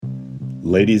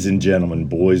Ladies and gentlemen,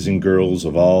 boys and girls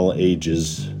of all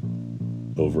ages,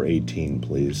 over 18,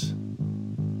 please.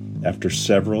 After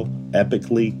several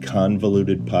epically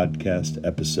convoluted podcast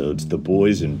episodes, the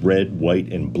boys in red,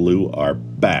 white, and blue are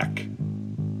back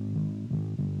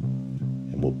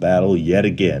and will battle yet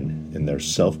again in their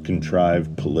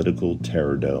self-contrived political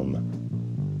terror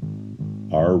dome.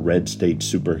 Our red state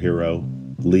superhero,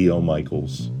 Leo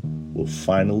Michaels, will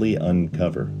finally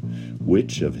uncover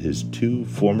which of his two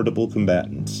formidable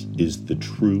combatants is the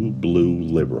true blue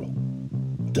liberal.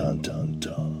 Dun dun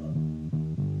dun.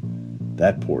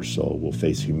 That poor soul will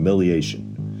face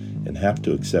humiliation and have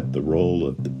to accept the role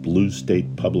of the blue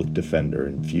state public defender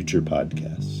in future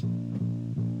podcasts.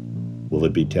 Will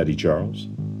it be Teddy Charles?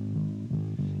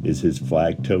 Is his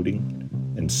flag-toting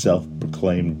and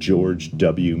self-proclaimed George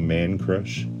W.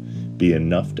 man-crush be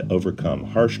enough to overcome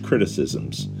harsh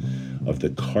criticisms of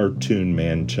the cartoon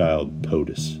man-child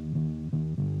POTUS?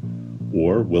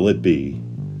 Or will it be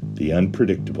the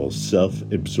unpredictable,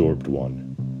 self-absorbed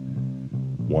one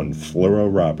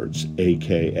Fluro Roberts,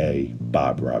 a.k.a.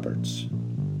 Bob Roberts,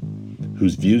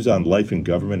 whose views on life and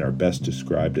government are best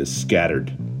described as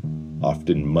scattered,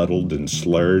 often muddled and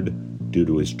slurred due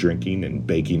to his drinking and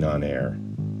baking on air?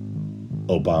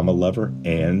 Obama lover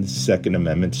and Second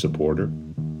Amendment supporter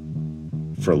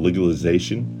for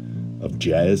legalization of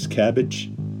jazz cabbage,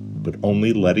 but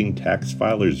only letting tax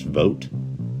filers vote?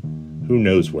 Who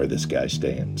knows where this guy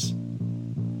stands?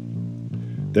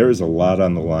 There is a lot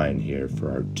on the line here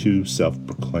for our two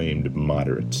self-proclaimed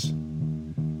moderates.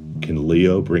 Can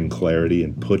Leo bring clarity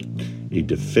and put a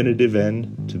definitive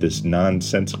end to this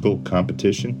nonsensical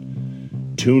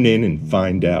competition? Tune in and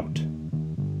find out.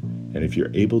 And if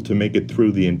you're able to make it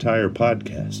through the entire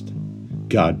podcast,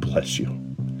 God bless you.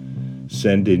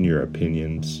 Send in your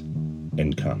opinions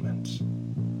and comments.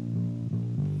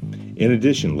 In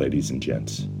addition, ladies and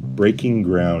gents, breaking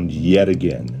ground yet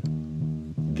again.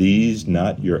 These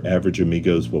Not Your Average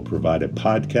Amigos will provide a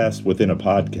podcast within a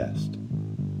podcast.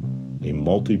 A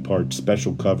multi-part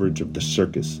special coverage of the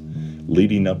circus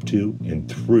leading up to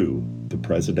and through the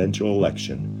presidential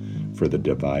election for the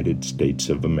divided states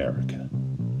of America.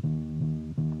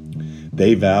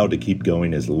 They vow to keep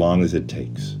going as long as it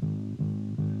takes.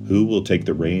 Who will take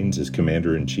the reins as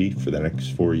Commander-in-Chief for the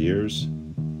next 4 years?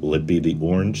 Will it be the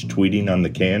orange tweeting on the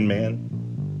can man?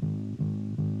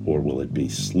 Or will it be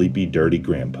sleepy, dirty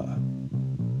grandpa?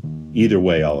 Either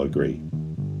way, I'll agree.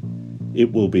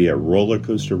 It will be a roller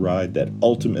coaster ride that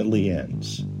ultimately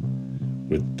ends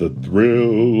with the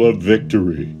thrill of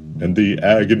victory and the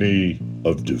agony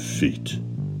of defeat.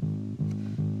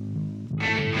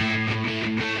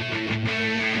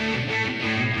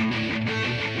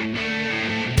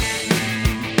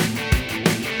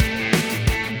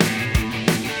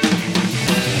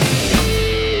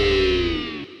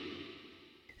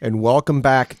 And welcome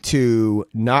back to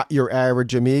Not Your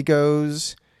Average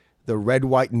Amigos, the Red,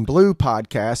 White, and Blue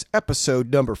podcast,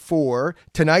 episode number 4.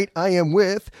 Tonight I am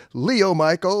with Leo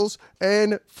Michaels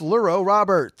and Fluro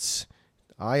Roberts.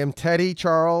 I am Teddy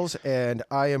Charles, and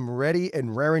I am ready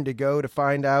and raring to go to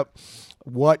find out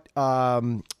what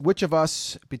which of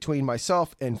us, between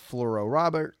myself and Fluro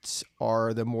Roberts,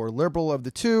 are the more liberal of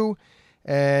the two.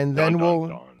 And then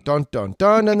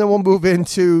and then we'll move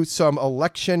into some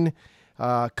election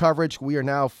coverage. We are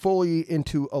now fully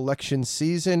into election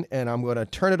season, and I'm going to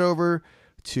turn it over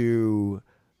to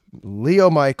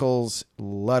Leo Michaels.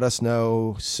 Let us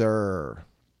know, sir.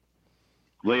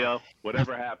 Leo,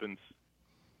 whatever happens,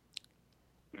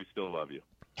 we still love you.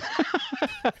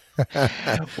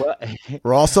 Well,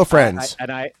 we're also friends,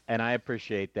 and I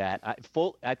appreciate that.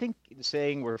 I think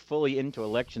saying we're fully into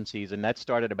election season, that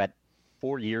started about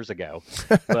 4 years ago,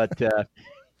 but.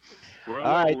 We're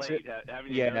a little late.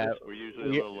 Haven't you noticed? We're usually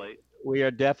a little late. We are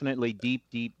definitely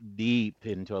deep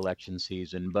into election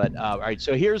season. But all right,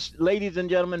 so here's, ladies and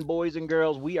gentlemen, boys and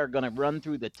girls, we are going to run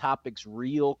through the topics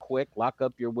real quick. Lock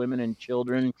up your women and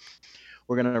children.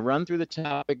 We're going to run through the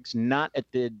topics, not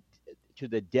to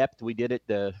the depth we did it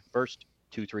the first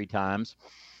 2-3 times.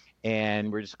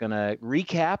 And we're just going to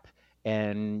recap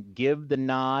and give the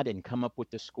nod and come up with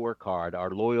the scorecard. Our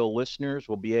loyal listeners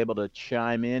will be able to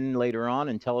chime in later on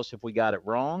and tell us if we got it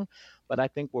wrong, but I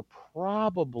think we're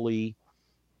probably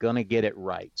going to get it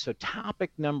right. So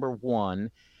topic number 1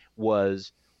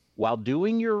 was, while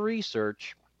doing your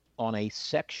research on a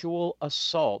sexual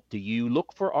assault, do you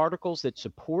look for articles that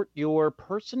support your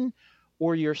person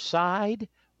or your side,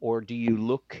 or do you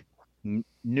look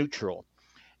neutral?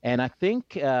 And I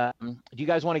think, do you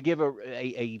guys want to give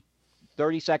a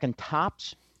 30-second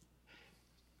tops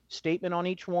statement on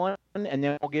each one, and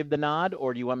then we'll give the nod,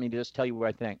 or do you want me to just tell you what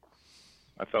I think?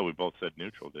 I thought we both said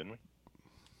neutral, didn't we?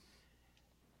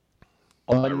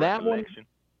 On that one,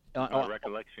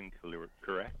 recollection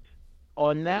correct?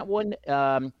 On that one,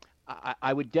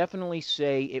 I would definitely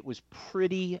say it was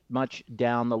pretty much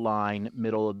down the line,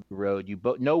 middle of the road.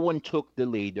 No one took the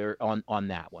leader on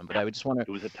that one, but I would just want to. It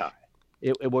was a tie.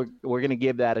 We're going to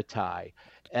give that a tie.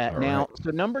 Now, right.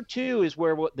 So number 2 is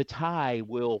where the tie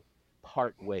will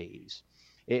part ways.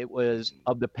 It was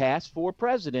of the past 4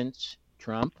 presidents,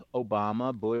 Trump,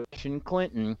 Obama, Bush, and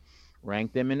Clinton.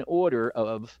 Rank them in order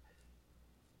of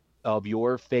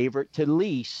your favorite to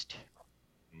least.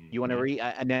 You want to read?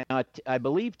 Now, I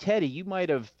believe, Teddy, you might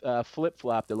have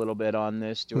flip-flopped a little bit on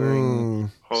this during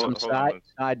some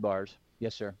sidebars.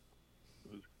 Yes, sir.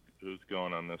 Who's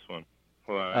going on this one?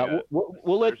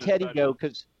 We'll let Teddy go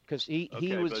because he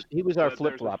was our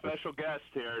flip-flopper. There's a special guest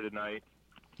here tonight.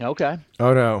 Okay.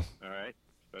 Oh, no. All right.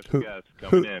 Special guest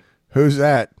coming in. Who's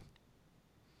that?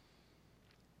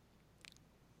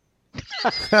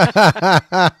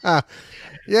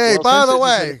 Yay, well, by the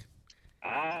way.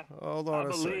 Hold on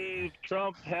a second. I believe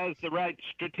Trump has the right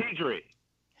strategy.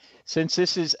 Since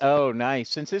this is nice.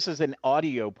 Since this is an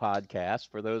audio podcast,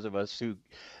 for those of us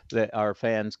that our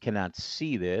fans cannot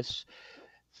see this,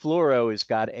 Floro has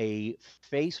got a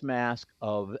face mask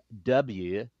of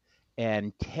W,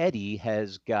 and Teddy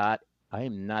has got, I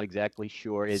am not exactly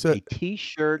sure, it's a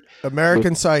T-shirt.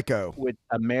 American Psycho. With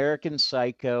American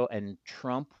Psycho and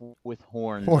Trump with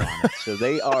horns on it. So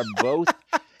they are both...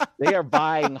 They are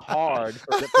buying hard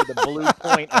for the blue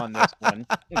point on this one.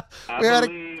 I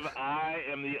believe I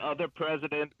am the other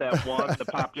president that won the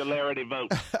popularity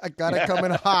vote. I got it coming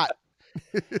hot.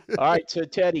 All right, so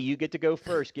Teddy, you get to go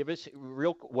first. Give us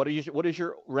what is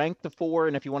your rank the 4,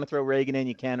 and if you want to throw Reagan in,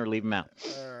 you can, or leave him out.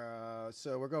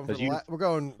 So we're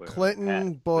going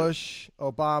Clinton, Bush,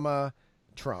 Obama,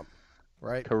 Trump,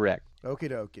 right? Correct.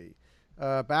 Okie dokie.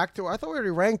 Back to I thought we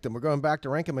already ranked them. We're going back to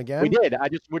rank them again. We did.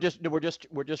 We're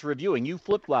just reviewing. You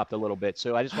flip flopped a little bit,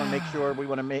 so I just want to make sure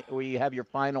we have your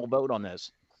final vote on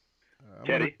this.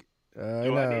 Teddy,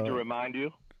 do I need to remind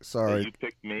you? Sorry, that you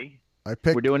picked me. I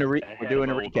picked. We're doing a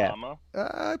recap.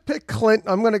 I picked Clinton.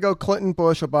 I'm going to go Clinton,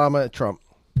 Bush, Obama, Trump.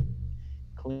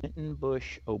 Clinton,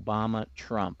 Bush, Obama,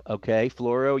 Trump. Okay,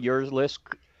 Floro, yours list.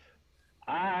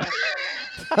 He's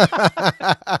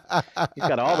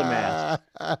got all the masks.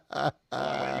 Wait a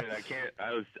minute, I can't.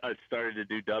 I started to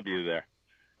do W there.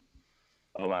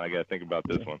 Hold on, I got to think about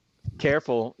this one.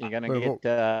 Careful, you're gonna get.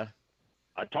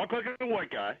 I talk like a white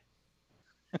guy,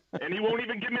 and he won't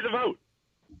even give me the vote.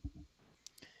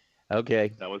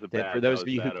 Okay. That was a bad. For those of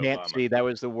you who can't see, that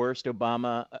was the worst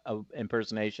Obama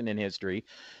impersonation in history.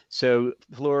 So,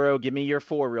 Floro, give me your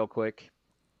 4 real quick.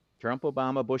 Trump,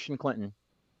 Obama, Bush, and Clinton.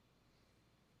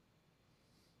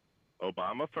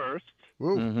 Obama first.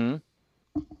 Mm-hmm.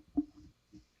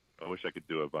 I wish I could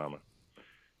do Obama.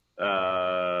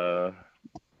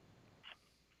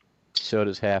 So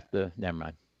does half the. Never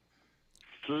mind.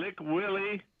 Slick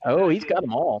Willie. Oh, he's got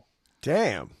them all.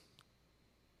 Damn.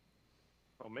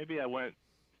 Oh, maybe I went.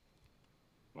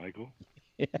 Michael.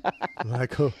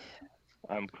 Michael.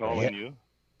 I'm calling you.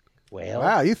 Well.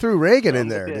 Wow, you threw Reagan in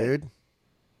there, dude.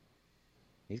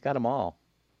 He's got them all.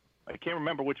 I can't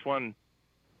remember which one.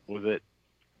 Was it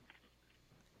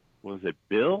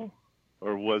Bill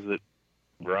or was it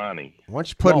Ronnie? Why don't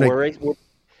you put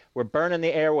we're burning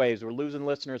the airwaves. We're losing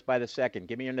listeners by the second.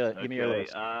 Give me your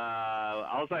list.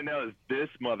 All I know is this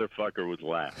motherfucker was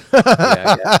last.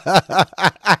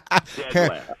 Dead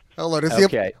last. Hold on,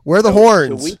 okay. Where are the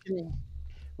horns? So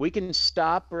we can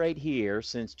stop right here,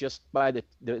 since just by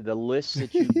the list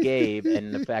that you gave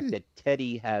and the fact that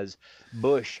Teddy has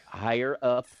Bush higher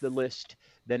up the list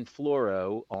than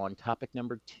Floro on topic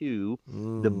number 2.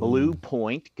 The blue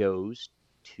point goes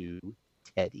to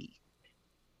Teddy.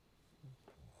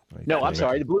 No, I'm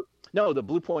sorry. The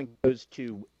blue point goes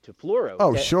to Floro.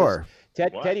 Oh, sure.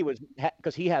 Teddy was,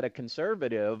 because he had a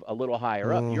conservative a little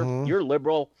higher up. You're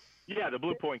liberal. Yeah, the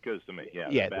blue point goes to me.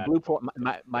 Yeah, the blue point.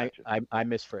 I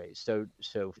misphrased. So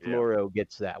Floro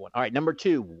gets that one. All right, number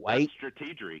 2, white.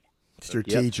 Strategy.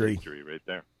 Strategy right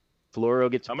there.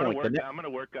 Floro gets a point. I'm going to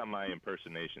work on my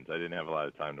impersonations. I didn't have a lot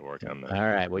of time to work on that. All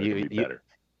right. Well, you better.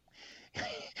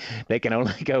 They can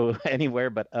only go anywhere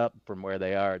but up from where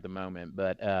they are at the moment.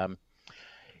 But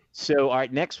so, all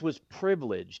right. Next was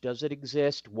privilege. Does it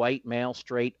exist? White, male,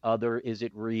 straight, other? Is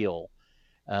it real?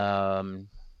 I'm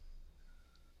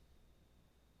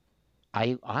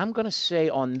going to say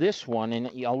on this one, and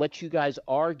I'll let you guys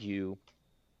argue.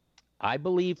 I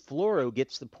believe Floro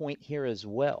gets the point here as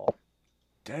well.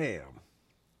 Damn.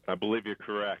 I believe you're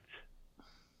correct.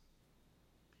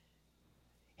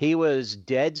 He was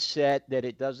dead set that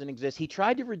it doesn't exist. He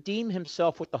tried to redeem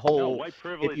himself with the whole. No, white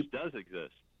privilege does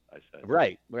exist. I said.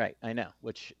 Right. I know,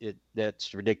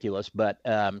 that's ridiculous, but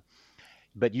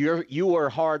you are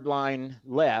hardline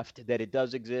left that it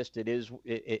does exist. It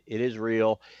is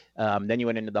real. Then you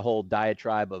went into the whole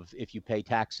diatribe of if you pay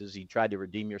taxes, you tried to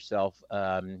redeem yourself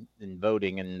in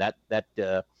voting, and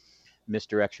that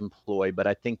misdirection ploy. But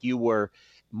I think you were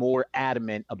more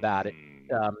adamant about it.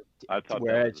 I thought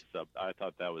Whereas that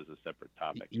was a separate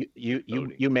topic.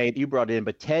 You brought it in,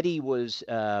 but Teddy was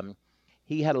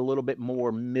he had a little bit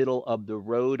more middle of the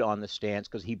road on the stance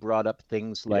because he brought up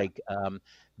things like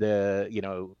the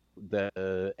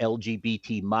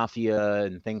LGBT mafia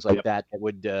and things like that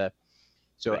would.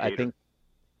 So I think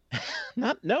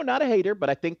not a hater, but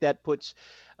I think that puts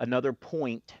another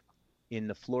point in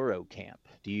the fluoro camp.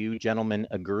 Do you gentlemen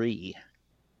agree?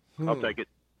 I'll take it.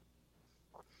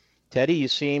 Teddy, you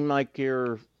seem like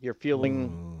you're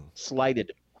feeling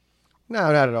slighted.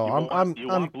 No, not at all. You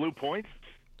want blue points?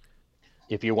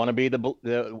 If you want to be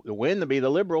the win, to be the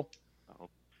liberal. Oh.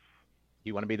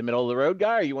 You want to be the middle of the road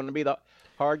guy, or you want to be the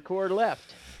hardcore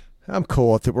left? I'm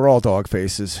cool with it. We're all dog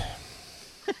faces.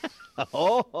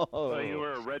 Oh, so you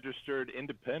were a registered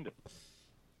independent.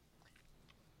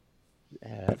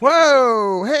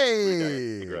 Whoa!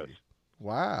 Hey! Gross.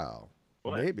 Wow.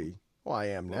 What? Maybe. Well, I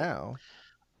am now.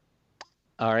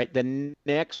 All right. The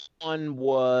next one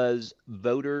was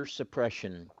voter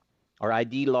suppression. Are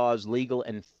ID laws legal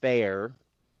and fair?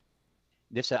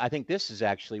 I think this is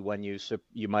actually when you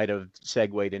might have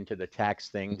segued into the tax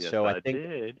thing. Yes, so I think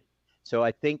did. So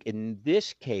I think in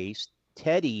this case,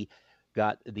 Teddy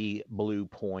got the blue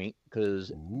point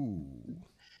because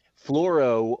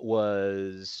Fluoro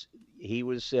was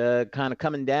kind of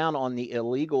coming down on the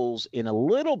illegals in a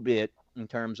little bit in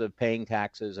terms of paying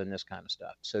taxes and this kind of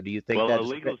stuff. So do you think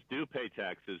illegals do pay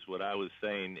taxes? What I was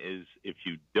saying is if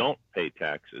you don't pay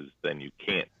taxes, then you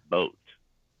can't vote.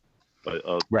 But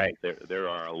right, there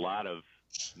are a lot of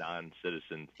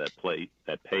non-citizens that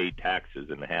pay taxes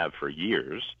and have for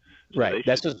years, so right.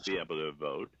 they should be able to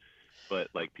vote. But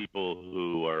like people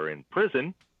who are in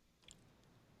prison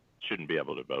shouldn't be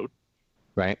able to vote.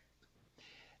 Right.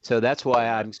 So that's why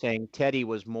I'm saying Teddy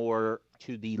was more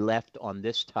to the left on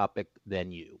this topic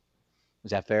than you. Is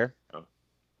that fair? Oh.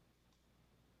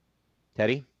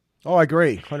 Teddy? Oh, I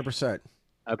agree. 100%.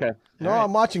 Okay. No,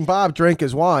 I'm watching Bob drink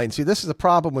his wine. See, this is the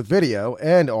problem with video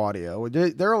and audio.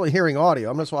 They're only hearing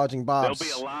audio. I'm just watching Bob. There'll be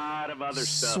a lot of other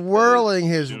stuff. Swirling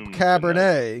his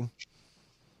Cabernet.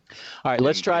 All right,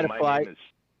 let's try to my fly. Name is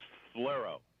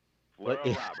Fluoro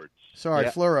Roberts. Sorry,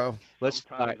 Fluoro. Let's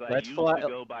fly. To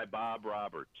go by Bob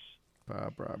Roberts.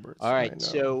 Bob Roberts. All right,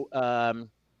 so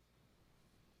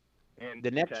and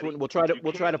the next one we'll try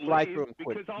to fly through them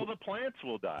quick because all the plants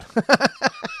will die.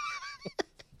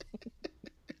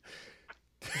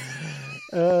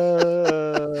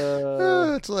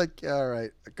 It's like, all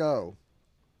right, go.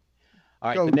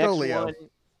 All right, the next one,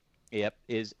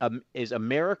 is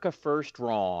America First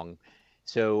wrong?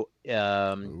 So,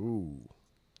 Ooh.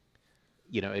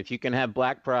 If you can have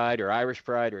Black Pride or Irish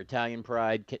Pride or Italian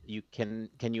Pride, can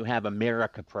you have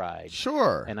America Pride?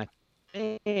 Sure. And I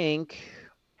think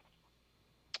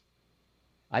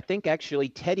actually,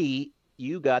 Teddy,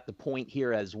 you got the point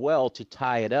here as well to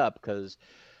tie it up because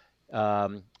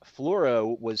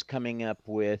Fluoro was coming up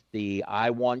with I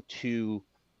want to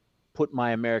put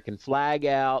my American flag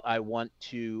out. I wish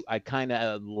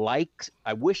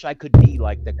I could be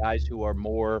like the guys who are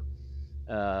more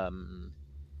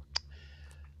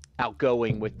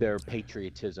outgoing with their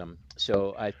patriotism.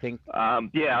 So I think I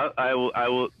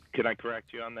will. Can I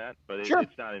correct you on that? But sure.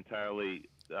 It's not entirely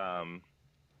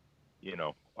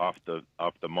off the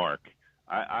mark.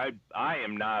 I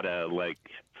am not a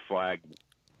flag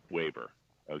waver,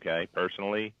 okay,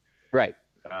 personally. Right.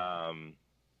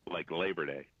 Like Labor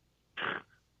Day.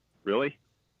 Really?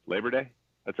 Labor Day?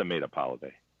 That's a made up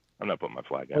holiday. I'm not putting my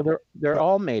flag out. Well, they're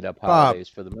all made up holidays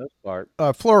for the most part.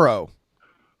 Fluoro,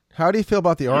 how do you feel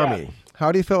about the Army?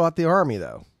 How do you feel about the Army,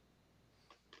 though?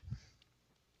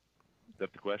 Is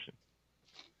that the question?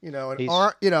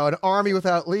 An army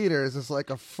without leaders is like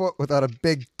a foot without a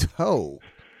big toe.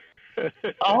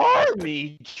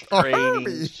 Army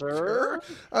training, sir.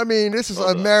 I mean, this is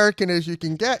American as you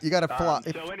can get. You got to fly.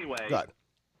 So anyway, yeah,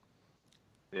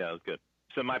 that was good.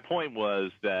 So my point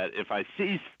was that if I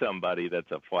see somebody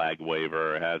that's a flag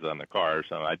waver or has on the car or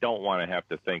something, I don't want to have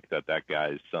to think that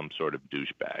guy's some sort of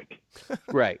douchebag.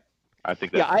 Right. I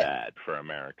think that's bad for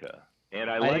America. And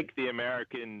I like the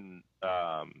American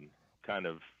kind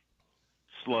of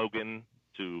slogan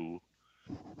to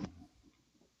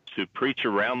preach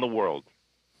around the world.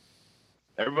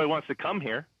 Everybody wants to come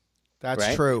here.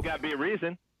 That's true. There's got to be a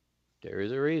reason. There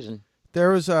is a reason.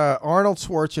 There was Arnold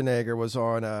Schwarzenegger was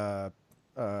on.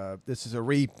 This is a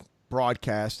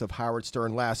rebroadcast of Howard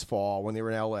Stern last fall when they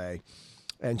were in L.A.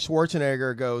 And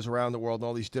Schwarzenegger goes around the world in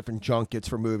all these different junkets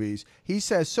for movies. He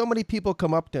says so many people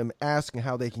come up to him asking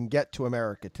how they can get to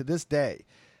America to this day.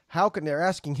 They're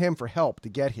asking him for help to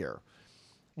get here?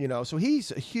 So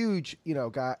he's a huge,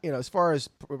 guy, as far as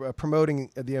promoting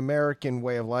the American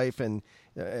way of life and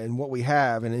what we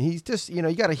have. And he's just, you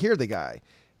got to hear the guy.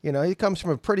 He comes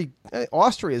from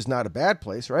Austria is not a bad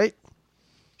place, right?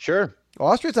 Sure.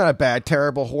 Austria's not a bad,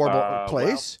 terrible, horrible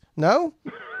place. No?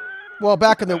 Well,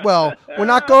 we're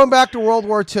not going back to World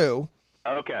War II.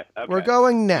 Okay. We're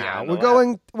going now. We're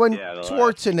going when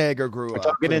Schwarzenegger grew up. We're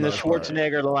talking in the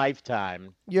Schwarzenegger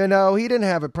lifetime. He didn't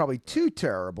have it probably too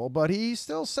terrible, but he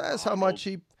still says how much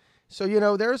he. So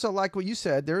there's like what you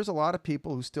said. There's a lot of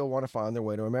people who still want to find their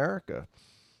way to America,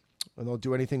 and they'll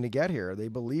do anything to get here. They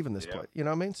believe in this place. You know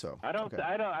what I mean? So I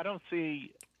don't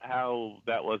see how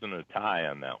that wasn't a tie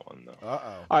on that one though. Uh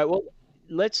oh. All right. Well,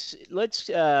 let's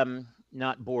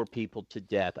not bore people to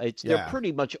death. They're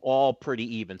pretty much all pretty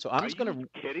even. So I'm just going to.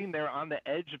 Kidding? They're on the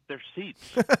edge of their seats.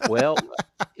 Well,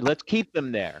 let's keep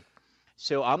them there.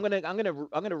 So I'm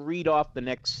gonna read off the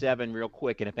next 7 real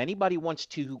quick, and if anybody wants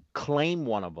to claim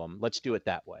one of them, let's do it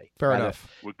that way. Fair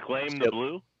enough. We claim the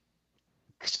blue.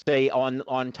 Say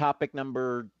on topic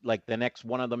number, like the next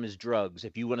one of them is drugs.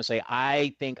 If you want to say,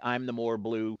 I think I'm the more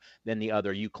blue than the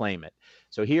other, you claim it.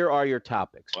 So here are your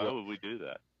topics. Why would we do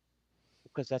that?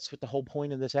 Because that's what the whole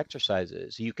point of this exercise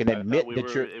is. You can admit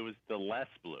it was the less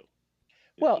blue.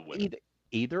 Well,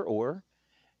 either or.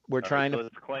 We're trying to.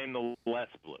 Let's claim the less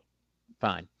blue.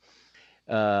 Fine.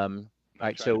 All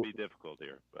right. So to be difficult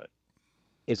here, but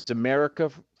it's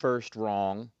America first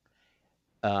wrong.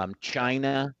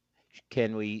 China.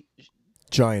 Can we?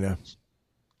 China.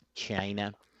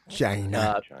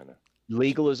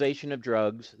 Legalization of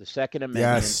drugs. The Second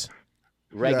Amendment. Yes.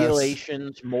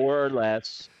 Regulations, more or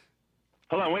less.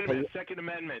 Hold on, wait a minute. Second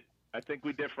Amendment. I think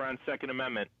we differ on Second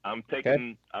Amendment. I'm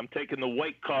taking the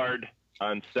white card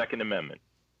on Second Amendment.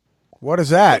 What is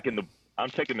that? I'm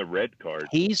taking the red card.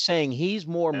 He's saying he's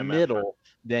more middle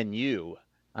than you.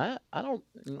 I don't.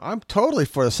 I'm totally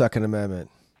for the Second Amendment.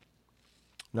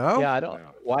 No. Yeah, I don't.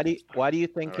 Why do you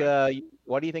think? Right.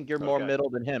 Why do you think you're more middle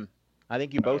than him? I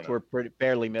think you both were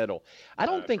fairly middle. I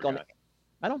don't think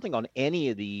on any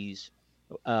of these,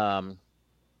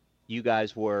 you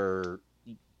guys were,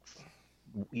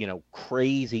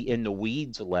 crazy in the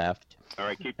weeds left. All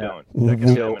right, keep going.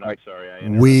 I'm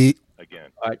sorry.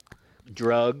 Again. All right.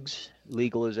 Drugs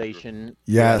legalization.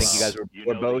 Yes. I think you guys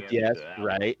were both yes.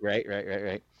 Right.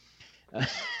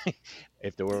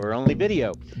 If there were only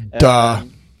video. Duh.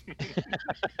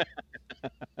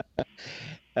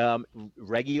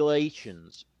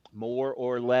 Regulations, more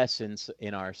or less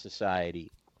in our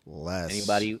society. Less.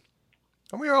 Anybody?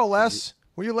 Are we all less?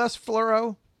 Were you less,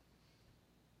 Floro?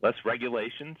 Less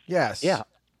regulations? Yes. Yeah.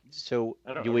 So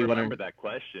I don't do we remember that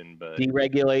question, but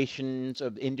deregulations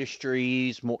of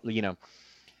industries, more,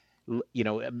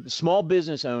 small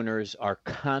business owners are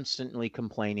constantly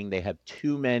complaining they have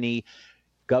too many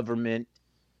government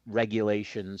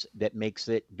regulations that makes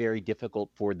it very difficult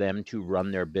for them to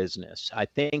run their business. I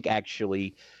think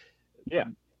actually,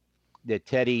 that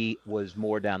Teddy was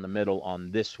more down the middle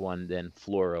on this one than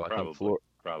Floro.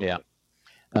 Probably. Yeah.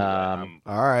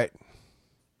 All right.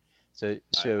 So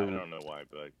I don't know why,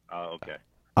 but okay.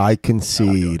 I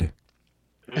concede.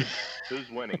 Who's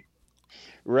winning?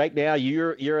 Right now,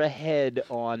 you're ahead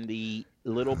on the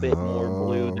little bit more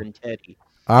blue than Teddy.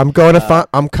 I'm going to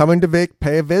I'm coming to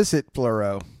pay a visit,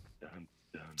 Floro.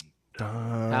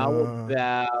 How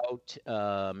about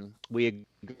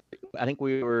I think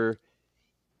we were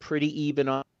pretty even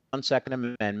on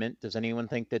Second Amendment. Does anyone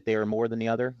think that they are more than the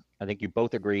other? I think you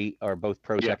both agree, or both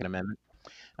pro Second Amendment.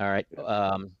 All right.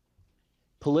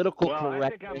 Political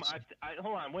correctness.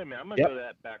 Hold on, wait a minute. I'm going to go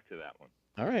back to that one.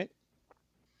 All right.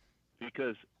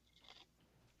 Because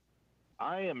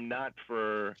I am not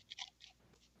for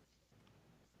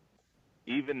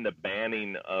even the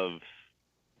banning of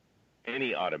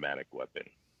any automatic weapon,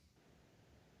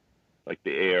 like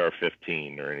the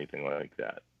AR-15 or anything like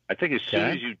that. I think as soon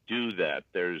as you do that,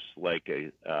 there's like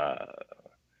and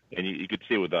you could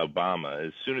see it with Obama,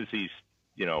 as soon as he's,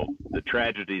 the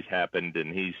tragedies happened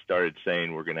and he started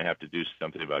saying we're going to have to do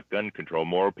something about gun control,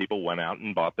 more people went out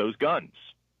and bought those guns.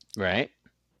 Right.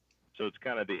 So it's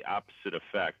kind of the opposite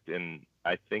effect. And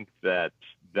I think that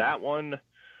one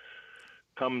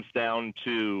comes down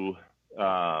to,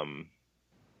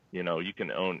 you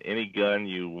can own any gun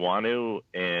you want to,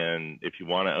 and if you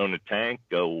want to own a tank,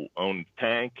 go own a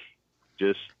tank.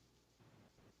 Just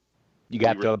You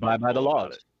got to abide by the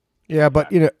laws. Yeah,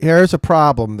 but here's a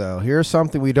problem though. Here's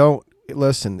something we don't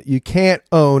listen. You can't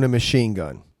own a machine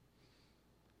gun.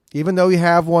 Even though you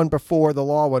have one before the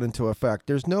law went into effect,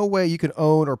 there's no way you can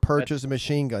own or purchase a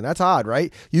machine gun. That's odd,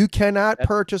 right? You cannot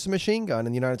purchase a machine gun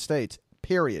in the United States,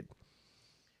 period.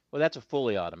 Well, that's a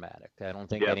fully automatic. I don't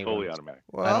think fully automatic.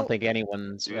 Well, I don't think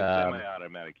anyone's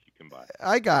semi-automatic you can buy.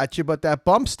 I got you, but that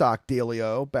bump stock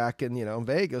dealio back in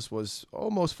Vegas was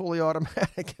almost fully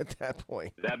automatic at that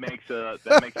point. That makes a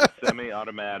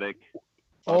semi-automatic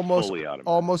almost fully automatic.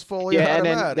 Almost fully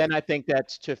automatic. And then I think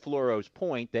that's to Fluoro's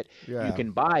point that you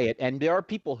can buy it, and there are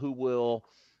people who will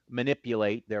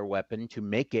manipulate their weapon to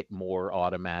make it more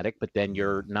automatic, but then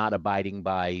you're not abiding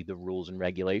by the rules and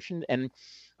regulations. And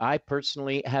I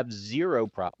personally have zero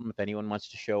problem if anyone wants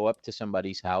to show up to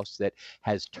somebody's house that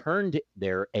has turned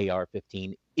their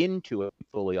AR-15 into a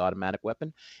fully automatic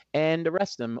weapon and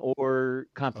arrest them or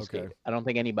confiscate it. I don't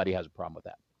think anybody has a problem with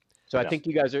that. So I think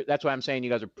you guys are, that's why I'm saying you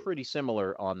guys are pretty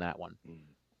similar on that one.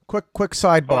 Quick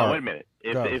sidebar. Hold on, wait a minute.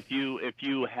 If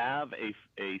you have a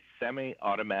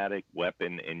semi-automatic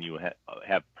weapon and you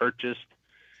have purchased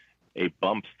a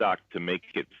bump stock to make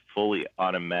it fully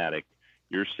automatic,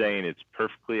 you're saying it's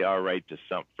perfectly all right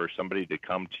for somebody to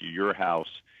come to your house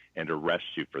and arrest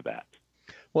you for that?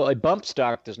 Well, a bump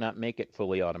stock does not make it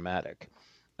fully automatic.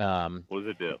 What does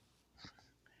it do?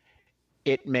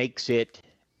 It makes it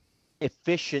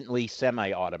efficiently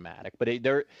semi-automatic, but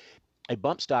a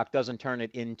bump stock doesn't turn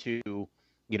it into,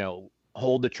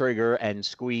 hold the trigger and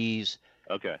squeeze.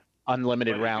 Okay.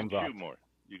 Unlimited rounds off.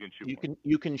 You can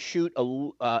shoot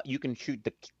more. You can shoot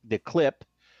the clip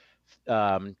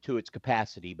to its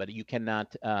capacity, but you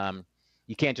cannot.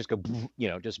 You can't just go.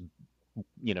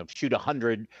 Shoot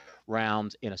 100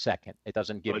 rounds in a second. It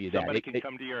doesn't give you that. Somebody can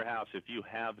come to your house if you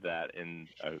have that and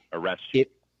arrest you.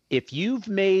 If you've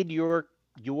made your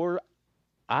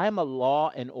I'm a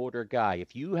law and order guy.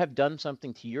 If you have done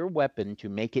something to your weapon to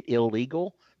make it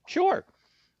illegal, sure,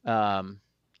 come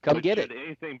get it. Should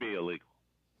anything be illegal,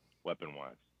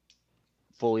 weapon-wise?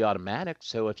 Fully automatic.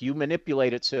 So if you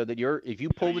manipulate it so that if you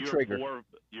pull the trigger,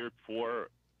 you're for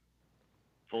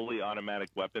fully automatic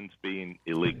weapons being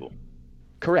illegal.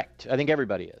 Correct. I think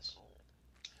everybody is.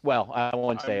 Well, I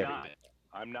won't say everybody.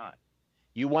 I'm not.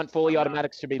 You want fully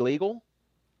automatics to be legal?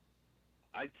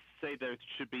 I'd say there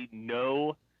should be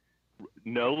no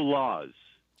laws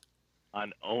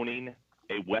on owning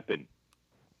a weapon.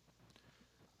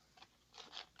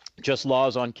 Just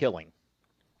laws on killing.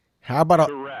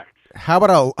 Correct. How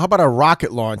about a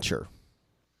rocket launcher?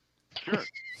 Sure.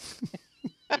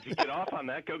 If you get off on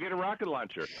that, go get a rocket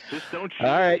launcher. Just don't shoot.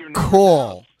 All right. Your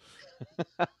cool.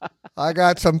 I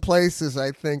got some places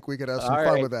I think we could have some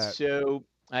fun with that. So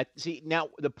I see now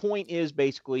the point is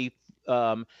basically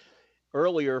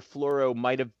earlier Fluoro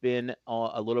might have been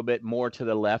a little bit more to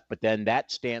the left, but then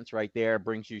that stance right there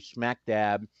brings you smack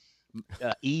dab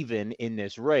even in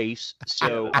this race.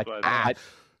 So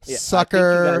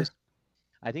sucker.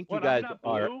 I think you guys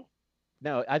are. Blue?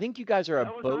 No, I think you guys are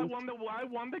both. I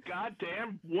won the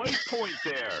goddamn white point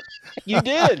there. You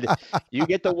did. You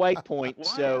get the white point.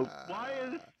 Why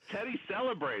is Teddy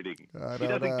celebrating? He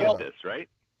doesn't get this, right?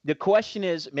 The question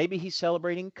is, maybe he's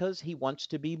celebrating because he wants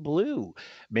to be blue.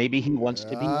 Maybe he wants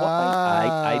to be white.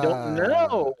 I don't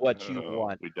know what you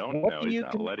want. We don't know. He's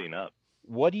not letting up.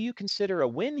 What do you consider a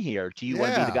win here? Do you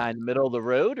want to be the guy in the middle of the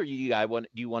road, or do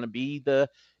you want to be the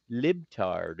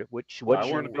libtard? What's I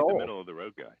your want to be goal? the middle of the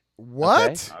road guy.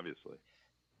 What? Okay. Obviously.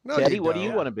 No, Teddy, what do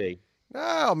you want to be?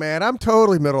 No, man, I'm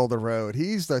totally middle of the road.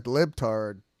 He's the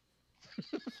libtard.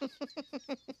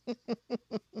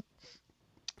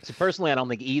 So personally, I don't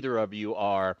think either of you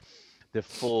are the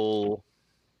full,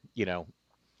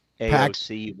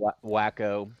 AOC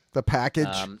wacko. The package.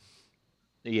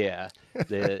 Yeah.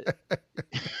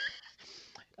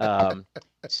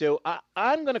 So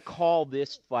I'm going to call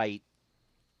this fight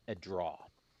a draw.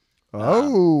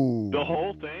 Oh. The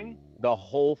whole thing? The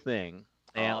whole thing.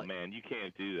 Oh, man, you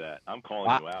can't do that. I'm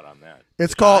calling you out on that.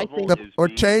 It's called we're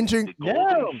changing. The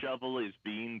golden shovel is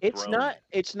being thrown.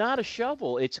 It's not a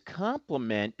shovel. It's a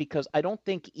compliment because I don't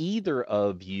think either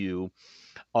of you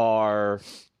are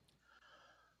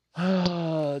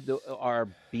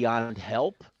beyond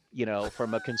help,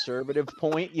 from a conservative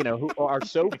point, who are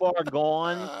so far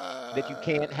gone that you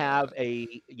can't have a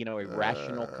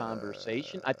rational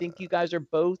conversation. I think you guys are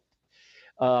both,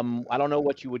 I don't know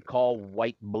what you would call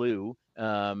white blue,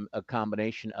 a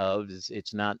combination of,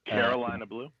 it's not Carolina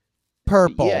blue?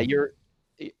 Purple. Yeah,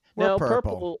 We're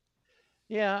purple.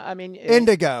 Yeah, I mean.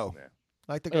 Indigo,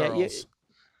 like the girls.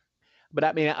 But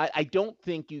I mean, I don't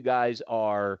think you guys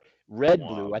are red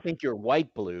blue. I think you're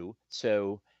white blue.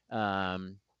 So I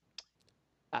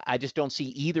just don't see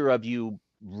either of you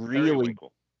really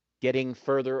Periwinkle. getting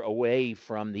further away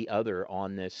from the other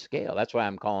on this scale. That's why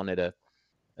I'm calling it a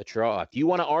draw. If you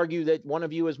want to argue that one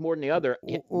of you is more than the other,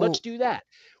 let's do that.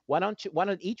 Why don't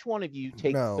each one of you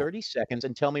take 30 seconds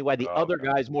and tell me why the other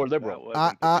guy's more liberal? That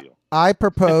wasn't the deal. I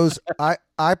propose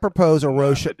I propose a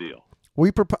Roche. Not the deal.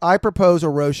 I propose a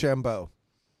Rochambeau.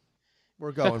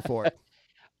 We're going for it.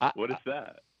 What is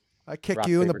that? I kick Rock,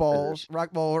 you in the paper, balls.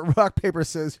 Rock, paper,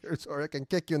 scissors, or I can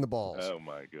kick you in the balls. Oh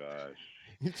my gosh.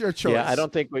 It's your choice. Yeah, I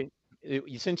don't think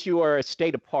since you are a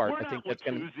state apart, We're I think not that's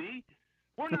going to.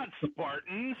 We're not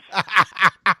Spartans.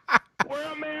 We're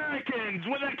Americans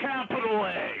with a capital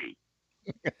A.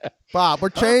 Bob, we're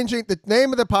changing the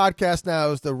name of the podcast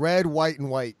now is the Red, White, and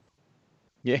White.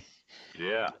 Yeah.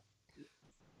 Yeah.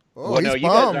 Oh, Well, he's no, you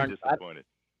guys bummed. aren't. Disappointed.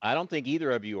 I don't think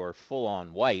either of you are full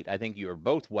on white. I think you are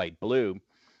both white blue.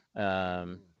 I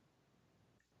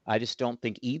just don't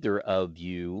think either of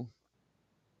you.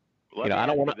 I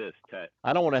don't want to. this, Ted.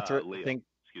 I don't want to Leo, think.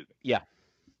 Excuse me. Yeah.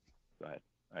 Go ahead.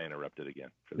 I interrupted again.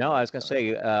 No, I was going to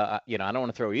say, I don't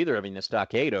want to throw either of you in the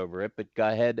stockade over it, but go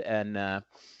ahead and,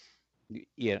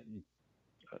 Yes,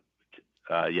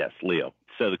 Leo.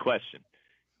 So the question,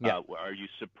 are you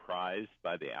surprised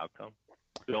by the outcome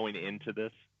going into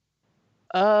this?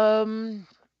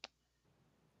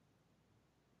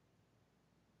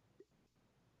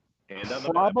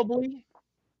 Probably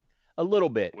a little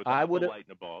bit. I would have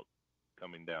lighting a ball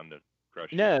coming down to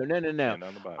crush. No.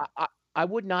 I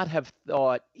would not have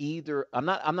thought either. I'm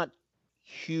not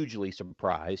hugely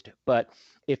surprised, but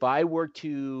if I were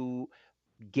to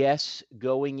guess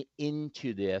going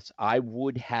into this, I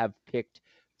would have picked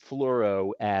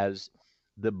Fluoro as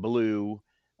the blue,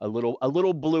 a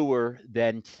little bluer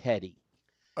than Teddy.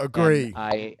 Agree.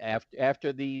 And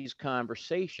after these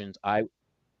conversations, I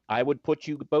would put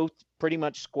you both pretty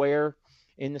much square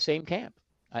in the same camp.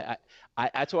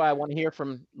 That's why I want to hear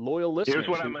from loyal listeners. Here's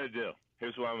what I'm going to do.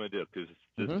 Because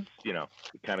this is, the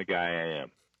kind of guy I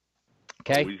am.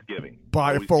 Okay. Always giving.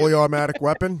 Buy a fully automatic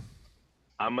weapon.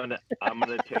 I'm gonna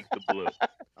take the blue.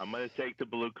 I'm gonna take the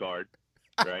blue card,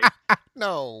 right?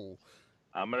 No.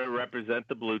 I'm gonna represent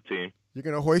the blue team. You're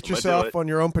gonna hoist yourself on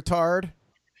your own petard.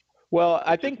 Well,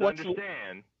 I think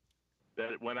understand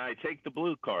that when I take the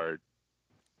blue card,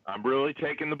 I'm really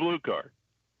taking the blue card.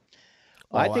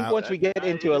 I think once we get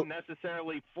into not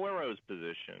necessarily Fluoro's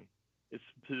position. It's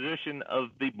the position of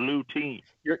the blue team.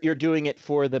 You're doing it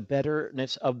for the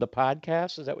betterness of the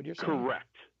podcast? Is that what you're saying? Correct.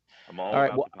 I'm all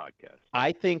about the podcast.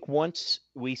 I think once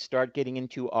we start getting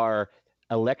into our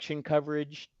election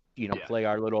coverage, play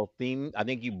our little theme, I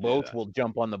think you both will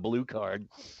jump on the blue card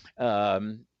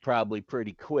probably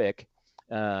pretty quick.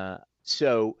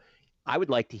 So I would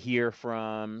like to hear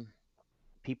from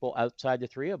people outside the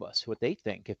three of us what they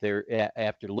think if they're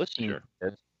after listening to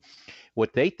this.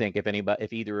 What they think,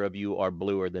 if either of you are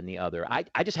bluer than the other.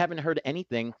 I just haven't heard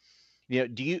anything. Do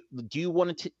you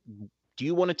want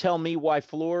to tell me why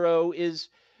Fluoro is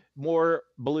more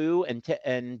blue and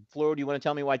Fluoro? Do you want to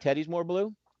tell me why Teddy's more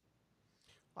blue?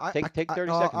 Take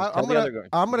 30 seconds.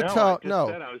 I'm gonna tell. No,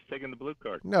 I was taking the blue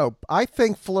card. No, I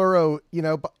think Fluoro.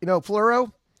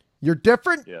 Fluoro, you're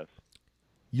different. Yes.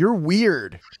 You're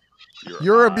weird.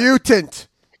 You're a mutant.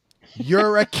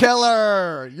 You're a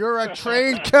killer. You're a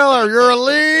trained killer. You're a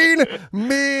lean,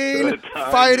 mean,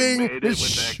 fighting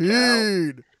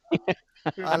machine.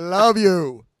 I love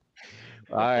you.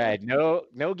 All right. No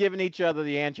giving each other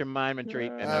the Aunt Jemima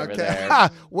treatment over there.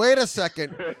 Wait a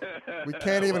second. We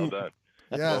can't even. Well done.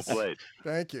 Yes. Well played.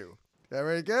 Thank you.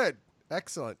 Very good.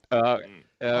 Excellent. All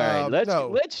right.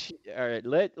 Let's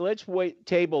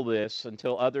table this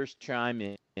until others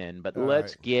chime in, but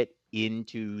let's get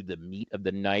into the meat of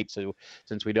the night. So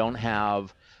since we don't have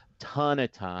a ton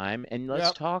of time, and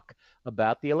let's talk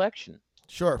about the election.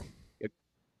 Sure.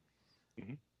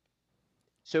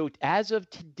 So as of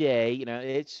today,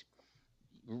 it's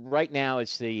right now.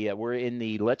 It's we're in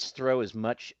the let's throw as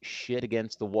much shit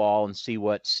against the wall and see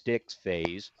what sticks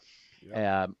phase,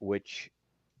 which.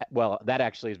 Well, that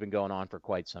actually has been going on for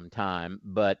quite some time,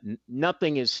 but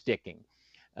nothing is sticking.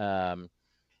 Where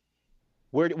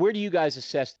do you guys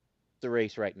assess the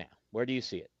race right now? Where do you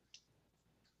see it?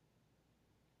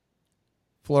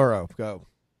 Fluoro, go.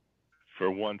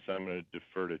 For once, I'm going to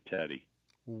defer to Teddy.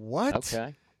 What?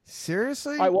 Okay.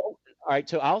 Seriously? All right.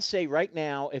 So I'll say right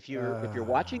now, if you're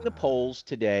watching the polls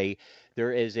today,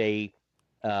 there is a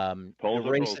the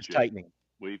race is tightening.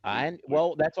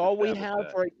 That's all we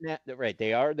have right now. Right,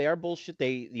 they are bullshit.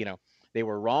 They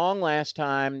were wrong last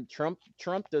time. Trump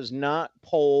does not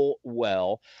poll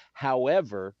well.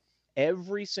 However,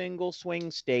 every single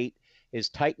swing state is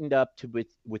tightened up to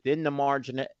within the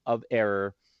margin of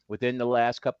error within the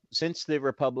last couple since the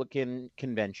Republican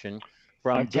convention.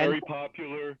 From I'm very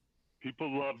popular.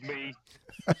 People love me.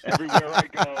 Everywhere I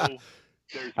go,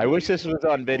 there's I wish this millions was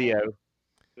of on people. video.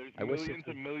 There's I wish this millions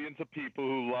was- and millions of people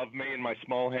who love me in my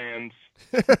small hands.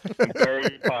 I'm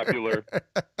very popular.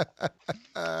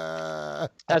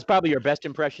 That's probably your best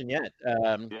impression yet.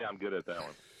 Yeah, I'm good at that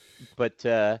one. But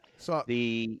So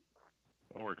the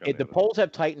I'll work on the other polls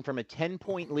have tightened from a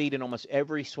 10-point lead in almost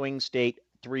every swing state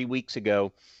 3 weeks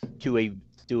ago to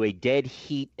a dead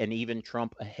heat and even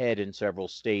Trump ahead in several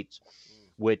states,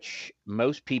 which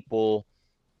most people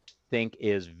think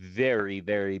is very,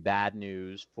 very bad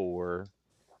news for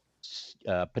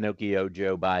Pinocchio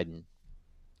Joe Biden.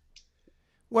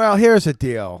 well, here's the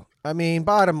deal. I mean,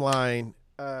 bottom line,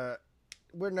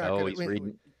 we're not Oh, going he's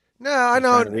reading. No, I He's know.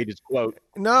 trying to read his quote.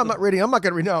 No, I'm not reading. I'm not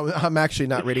going to read. No, I'm actually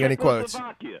not reading any quotes.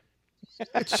 Czechoslovakia.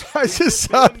 I just Zip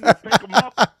saw in, you pick 'em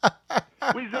up.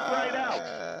 We zip right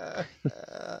out.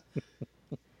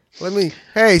 Let me.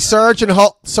 Hey, Sergeant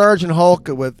Hulk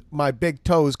with my big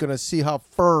toe is going to see how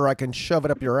fur I can shove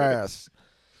it up your ass.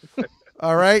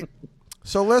 All right.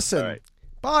 So listen, All right.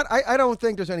 but I don't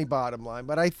think there's any bottom line.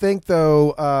 But I think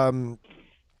though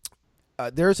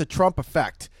there's a Trump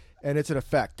effect, and it's an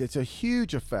effect. It's a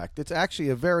huge effect. It's actually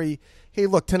a very. Hey,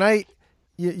 look tonight.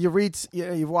 You read.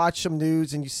 You watch some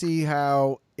news and you see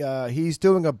how he's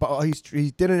doing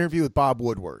he did an interview with Bob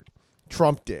Woodward.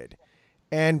 Trump did.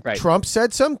 And Right. Trump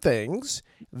said some things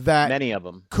that Many of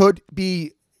them could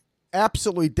be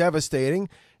absolutely devastating.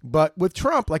 But with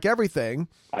Trump, like everything,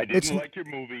 I didn't like your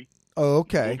movie. oh, The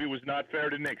okay. movie was not fair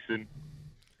to Nixon.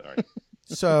 Sorry.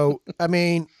 So, I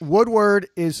mean, Woodward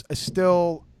is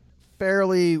still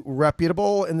fairly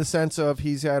reputable in the sense of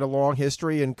he's had a long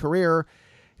history and career,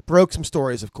 broke some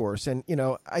stories, of course. And,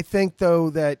 I think, though,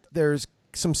 that there's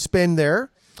some spin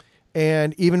there.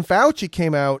 And even Fauci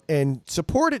came out and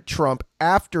supported Trump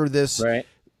after this right.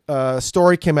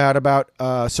 story came out about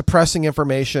suppressing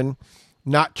information,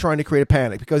 not trying to create a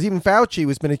panic. Because even Fauci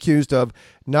has been accused of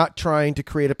not trying to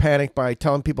create a panic by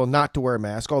telling people not to wear a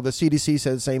mask. All the CDC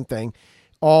said the same thing.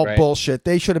 All Right. bullshit.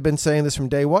 They should have been saying this from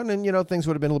day one, and things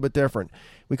would have been a little bit different.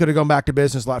 We could have gone back to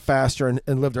business a lot faster and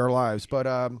lived our lives. But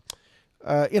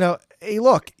hey,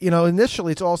 look,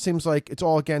 initially it all seems like it's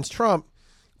all against Trump.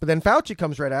 But then Fauci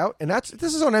comes right out, and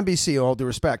this is on NBC. All due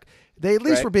respect, they at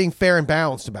least Right. were being fair and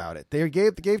balanced about it. They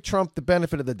gave Trump the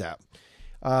benefit of the doubt.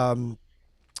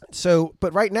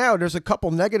 But right now there's a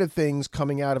couple negative things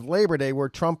coming out of Labor Day where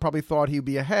Trump probably thought he'd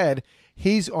be ahead.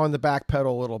 He's on the back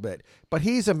pedal a little bit, but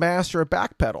he's a master of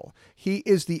backpedal. He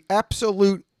is the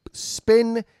absolute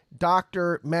spin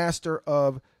doctor master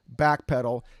of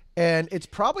backpedal, and it's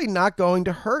probably not going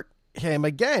to hurt him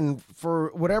again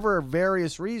for whatever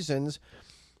various reasons.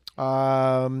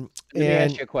 Let me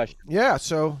ask you a question. Yeah,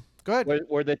 so go ahead.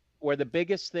 Were the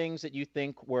biggest things that you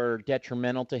think were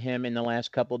detrimental to him in the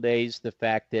last couple of days the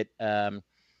fact that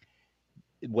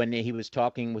when he was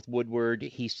talking with Woodward,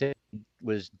 he said he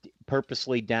was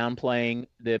purposely downplaying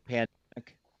the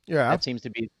pandemic? Yeah, That seems to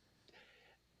be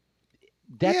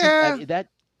that's Yeah.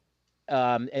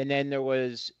 and then there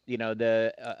was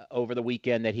the over the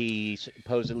weekend that he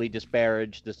supposedly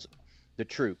disparaged the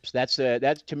troops. That's to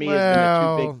me has been the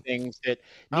two Well, big things that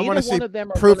I neither wanna see one of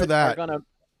them are proof gonna, of that. Are gonna,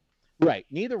 right.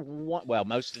 Neither one. Well,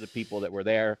 most of the people that were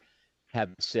there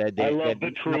have said I that love the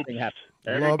troops. nothing happened.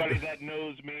 Everybody that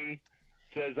knows me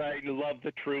says I love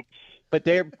the troops. But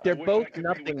they're I wish both I could be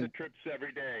nothing. with the troops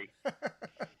every day.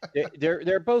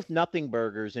 They're both nothing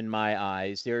burgers in my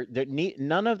eyes.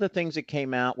 None of the things that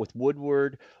came out with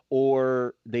Woodward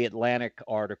or the Atlantic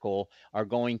article are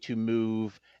going to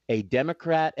move a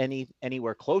Democrat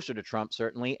anywhere closer to Trump,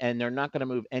 certainly, and they're not going to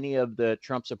move any of the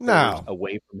Trump supporters No.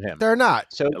 away from him. They're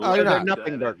not. So they're they're not.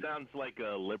 nothing That burgers. sounds like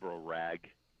a liberal rag.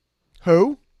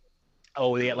 Who?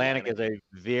 Oh, the Atlantic is a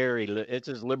it's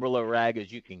as liberal a rag as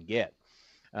you can get.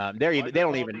 They Why is it don't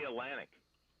called even. the Atlantic.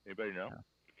 Anybody know?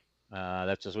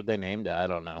 That's just what they named it. I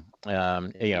don't know.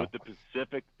 Would the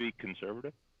Pacific be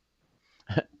conservative?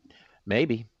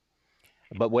 Maybe.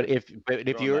 But if Throwing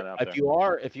that out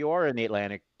if you are in the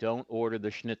Atlantic, don't order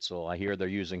the schnitzel. I hear they're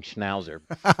using schnauzer.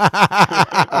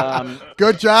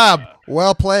 Good job.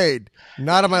 Well played.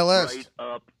 Not on my list. Right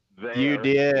up there. You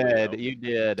did. You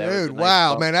did. That was a Dude, nice wow,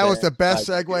 bump man. That was there. the best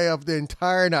segue of the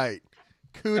entire night.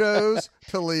 Kudos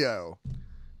to Leo.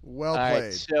 Well All played.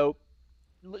 right,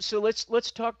 so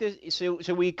let's talk this.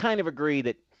 So we kind of agree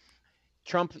that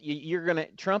Trump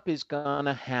is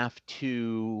gonna have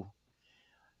to.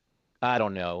 I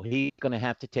don't know. He's gonna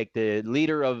have to take the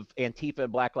leader of Antifa,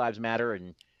 Black Lives Matter,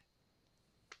 and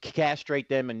castrate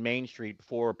them in Main Street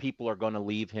before people are going to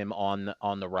leave him on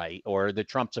the right, or the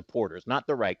Trump supporters, not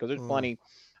the right, because there's plenty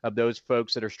of those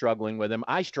folks that are struggling with him.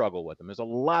 I struggle with him. There's a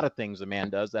lot of things the man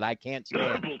does that I can't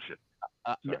stand. Bullshit.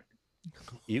 Sorry.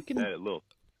 You can.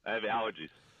 I have allergies.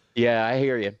 Yeah, I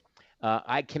hear you.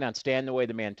 I cannot stand the way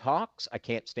the man talks. I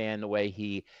can't stand the way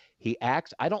he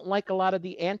acts. I don't like a lot of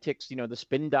the antics, the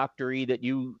spin doctory that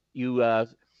you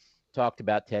talked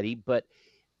about, Teddy. But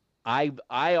I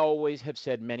always have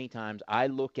said many times, I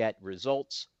look at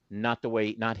results, not the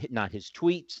way, not his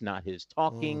tweets, not his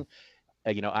talking.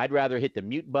 I'd rather hit the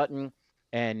mute button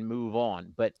and move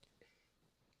on. But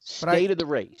state of the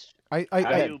race. How do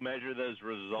you measure those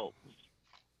results?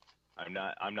 I'm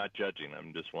not judging.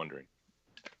 I'm just wondering.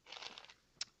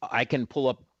 I can pull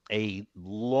up a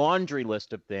laundry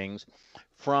list of things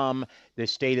from the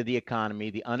state of the economy,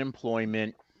 the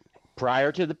unemployment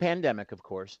prior to the pandemic, of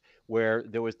course, where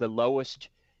there was the lowest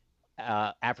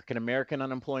African-American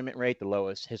unemployment rate, the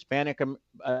lowest Hispanic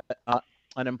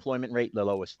unemployment rate, the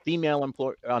lowest female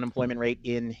unemployment rate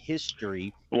in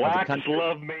history. Blacks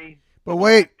love me. But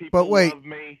wait. Love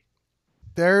me.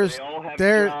 There's they all have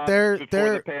there jobs there before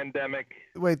there the pandemic.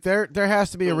 Wait, there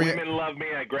has to be women love me.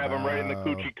 I grab them right in the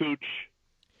coochie cooch.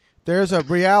 There's a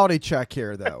reality check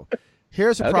here, though.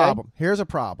 Here's a problem. Here's a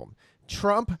problem.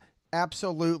 Trump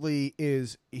absolutely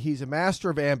he's a master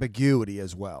of ambiguity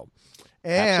as well.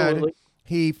 And absolutely.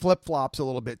 He flip-flops a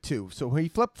little bit too. So he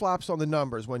flip-flops on the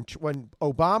numbers. When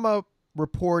Obama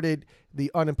reported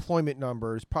the unemployment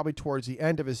numbers probably towards the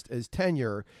end of his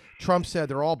tenure, Trump said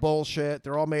they're all bullshit,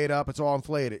 they're all made up, it's all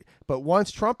inflated. But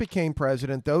once Trump became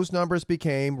president, those numbers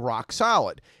became rock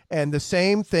solid. And the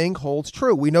same thing holds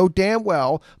true. We know damn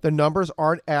well the numbers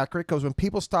aren't accurate because when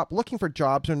people stop looking for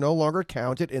jobs, they're no longer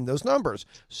counted in those numbers.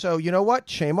 So you know what?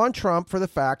 Shame on Trump for the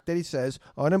fact that he says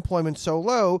unemployment's so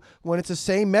low when it's the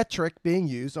same metric being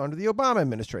used under the Obama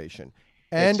administration.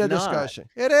 End of discussion.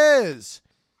 It is.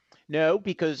 No,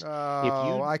 because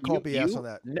I call BS on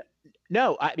that.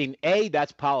 No, I mean,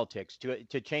 that's politics.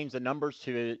 To change the numbers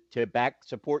to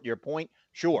support your point,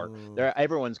 sure,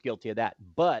 everyone's guilty of that.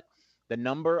 But the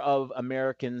number of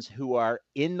Americans who are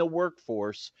in the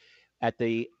workforce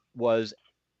was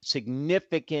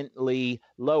significantly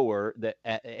lower. That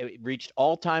it reached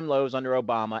all-time lows under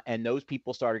Obama, and those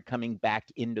people started coming back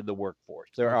into the workforce.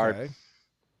 There are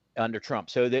under Trump,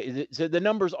 so the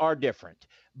numbers are different,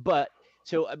 but.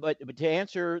 But to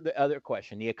answer the other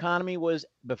question, the economy was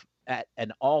at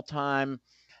an all-time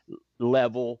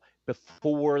level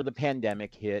before the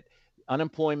pandemic hit.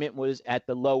 Unemployment was at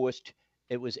the lowest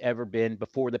it was ever been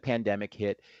before the pandemic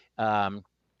hit.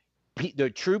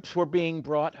 The troops were being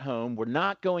brought home. We're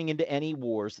not going into any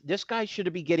wars. This guy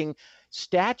should be getting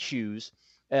statues,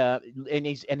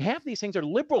 and half these things are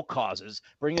liberal causes.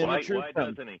 Bringing the troops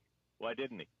home. Why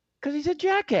didn't he? Because he's a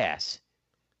jackass.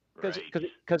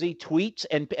 Because he tweets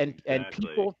and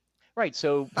people, right?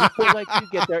 So people like you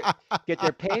get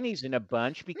their panties in a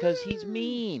bunch because he's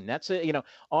mean. That's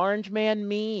orange man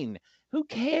mean. Who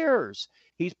cares?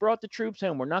 He's brought the troops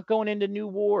home. We're not going into new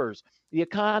wars. The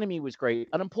economy was great.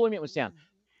 Unemployment was down.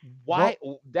 Why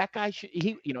that guy should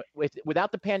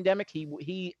without the pandemic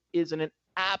he is in an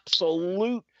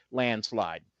absolute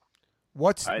landslide.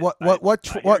 What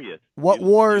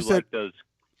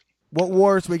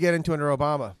wars we get into under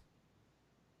Obama?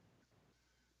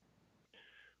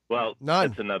 Well,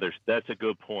 none. That's a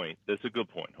good point.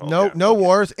 No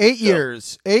wars. 8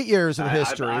 years. 8 years of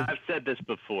history. I've said this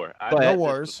before. No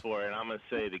wars. And I'm going to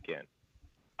say it again.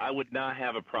 I would not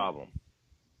have a problem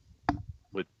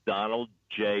with Donald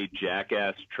J.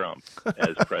 Jackass Trump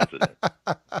as president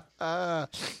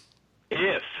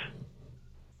if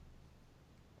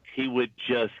he would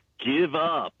just give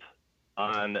up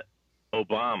on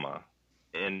Obama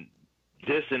and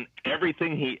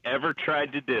everything he ever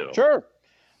tried to do. Sure.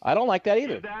 I don't like that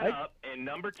either. Give that up. And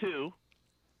number 2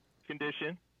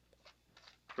 condition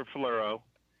for Fluoro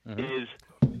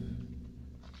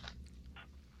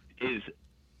is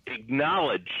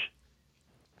acknowledge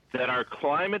that our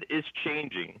climate is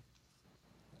changing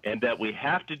and that we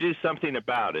have to do something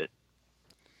about it.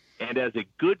 And as a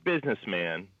good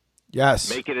businessman,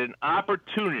 make it an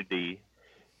opportunity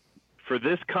for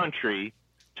this country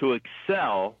to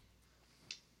excel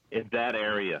in that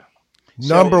area.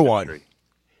 Number one.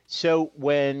 So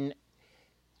when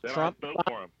Trump, I would vote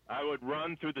for him. I would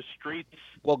run through the streets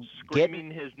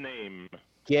screaming his name.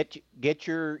 Get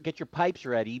your pipes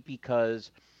ready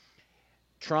because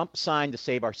Trump signed the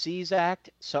Save Our Seas Act.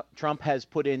 Trump has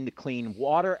put in the Clean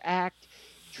Water Act.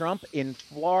 Trump in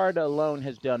Florida alone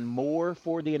has done more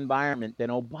for the environment than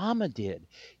Obama did.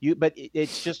 But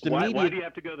it's just the media. Why do you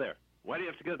have to go there?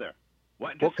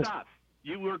 What? Well, Just 'cause- stop.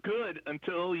 You were good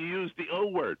until you used the O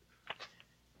word.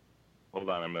 Hold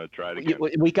on, I'm going to try it again.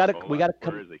 We got to Where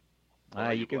come. is he?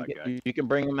 You can black guy? you can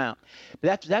bring him out.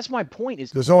 But that's my point.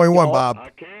 Is There's only one, all- Bob. I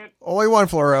can't Only one,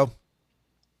 Floro.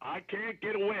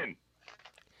 get a win.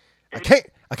 I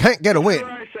can't get a win. What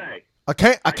do I say? I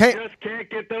can't just can't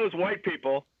get those white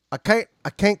people I can't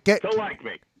get to like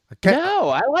me. I can't No,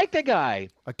 I like the guy.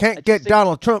 I can't I get just think-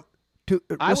 Donald Trump to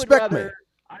I would respect me. rather.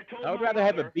 I told I would my rather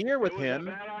have a mother beer with it was him.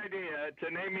 a bad idea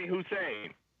to name me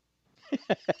Hussein.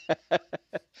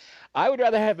 I would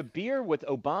rather have a beer with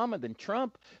Obama than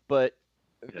Trump, but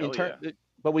Hell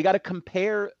but we got to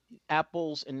compare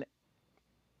apples and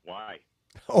Why?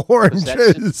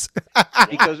 Oranges.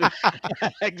 because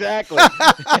exactly.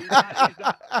 He's not,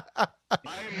 I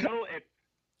am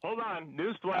hold on,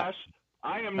 newsflash.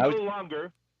 I am no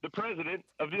longer the president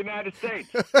of the United States.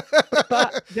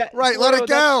 But Right, let it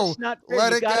that's go. just not fair.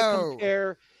 Let You it gotta go.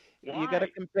 Compare, you got to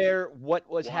Why? compare what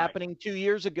was Why? happening 2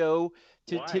 years ago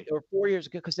Why? or 4 years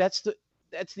ago, because that's the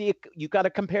you got to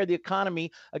compare the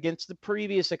economy against the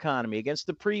previous economy, against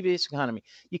the previous economy.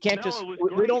 You can't No, just it was we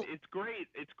great. don't It's great.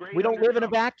 It's great. we don't under live in a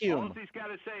Trump. All vacuum. he's got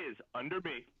to say is under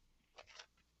me.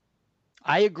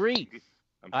 I agree.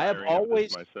 I'm I have tiring of this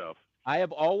always- myself. I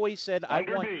have always said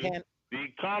Under I want me. The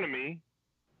economy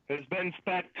has been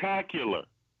spectacular.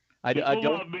 I People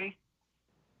don't love me.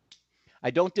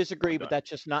 I don't disagree, I'm but done. that's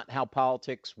just not how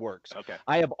politics works. Okay.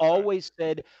 I have always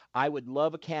said I would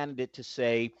love a candidate to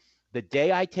say, the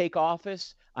day I take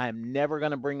office, I am never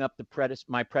going to bring up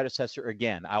my predecessor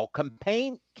again. I'll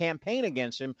campaign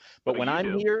against him, but Oh, when you I'm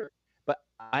do. here, but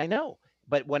I know.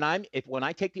 But when I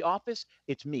take the office,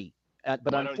 it's me. But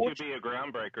Why don't you unfortunately, be a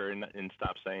groundbreaker and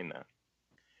stop saying that?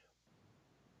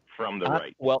 From the I-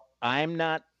 right. well, I'm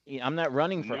not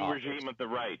running for New office. regime of the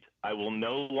right. I will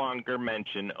no longer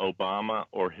mention Obama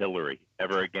or Hillary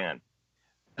ever again.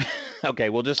 Okay,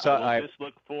 we'll just I will just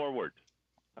look forward.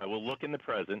 I will look in the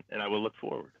present and I will look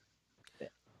forward.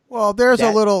 Well, there's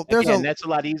that's a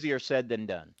lot easier said than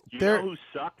done. You There- know who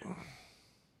sucked?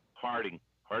 Harding.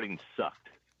 Harding sucked.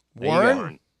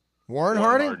 Warren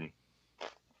Harding.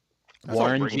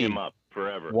 Warren Bring G. him up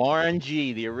forever. Warren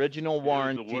G, the original He was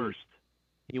Warren the G. worst.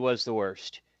 He was the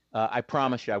worst. I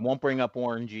promise you, I won't bring up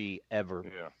Warren G ever.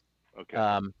 Yeah.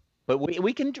 Okay. But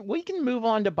we can move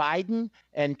on to Biden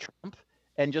and Trump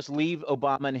and just leave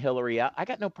Obama and Hillary out. I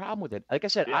got no problem with it. Like I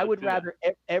said, Yeah, I would let's do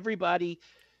rather everybody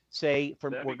say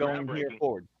That'd we're be going here groundbreaking.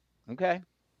 forward. Okay.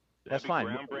 That's That'd be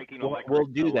fine. Groundbreaking We'll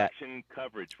do that. election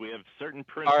coverage. We have certain All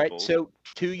principles. right. So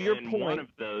to your and point, one of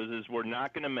those is we're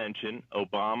not going to mention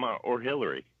Obama or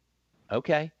Hillary.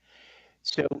 okay.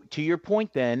 So to your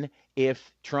point, then,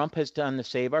 if Trump has done the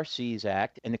Save Our Seas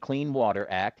Act and the Clean Water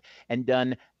Act and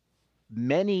done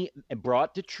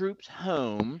brought the troops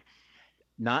home,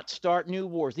 not start new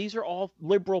wars. These are all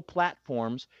liberal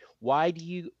platforms. Why do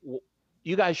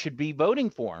you guys should be voting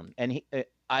for him? And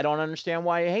I don't understand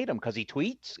why you hate him, because he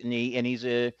tweets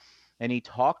and he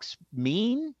talks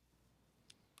mean.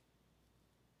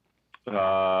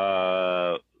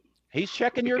 He's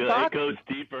checking your It boxes. goes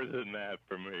deeper than that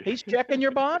for me. He's checking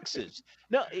your boxes.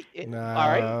 No, No, all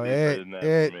right. Deeper than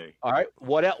that for me. All right.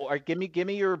 What else? All right, give me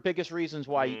your biggest reasons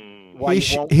why he you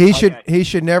sh- won't. he should he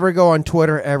should never go on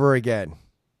Twitter ever again.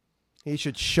 He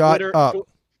should shut Twitter- up.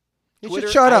 He Twitter,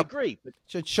 should shut I up. agree. But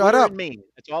Should shut Twitter up. and meme.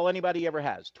 That's all anybody ever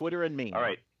has. Twitter and meme. All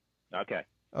right. Okay.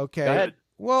 Okay. Go ahead.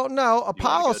 Well, no, a You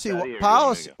wanna go, Teddy, or you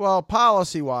wanna go?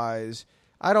 policy wise,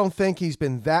 I don't think he's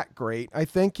been that great. I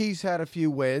think he's had a few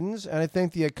wins, and I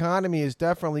think the economy is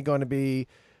definitely going to be,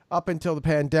 up until the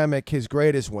pandemic, his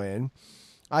greatest win.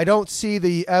 I don't see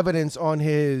the evidence on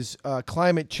his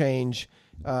climate change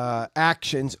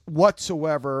actions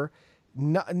whatsoever.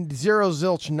 Zero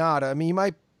zilch nada. I mean, he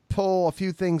might pull a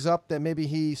few things up that maybe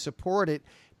he supported,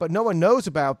 but no one knows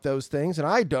about those things, and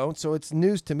I don't, so it's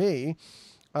news to me.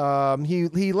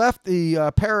 He left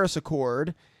the Paris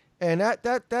Accord, and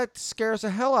that scares the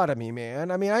hell out of me,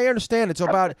 man. I mean, I understand it's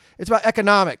about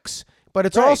economics, but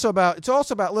it's Right. also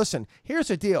about listen. Here's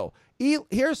the deal.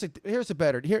 Here's the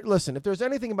better. Listen, if there's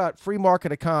anything about free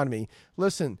market economy,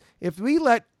 listen. If we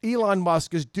let Elon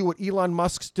Musk do what Elon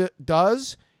Musk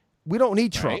does, we don't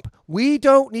need Trump. Right. We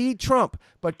don't need Trump.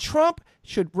 But Trump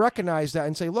should recognize that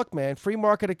and say, look, man, free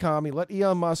market economy, let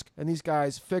Elon Musk and these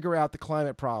guys figure out the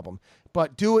climate problem.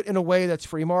 But do it in a way that's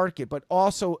free market, but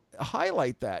also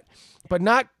highlight that. But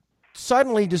not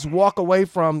suddenly just walk away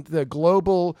from the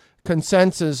global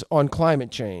consensus on climate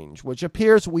change, which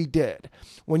appears we did.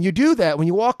 When you do that, when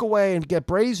you walk away and get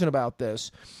brazen about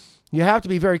this, You have to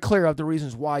be very clear of the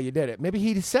reasons why you did it. Maybe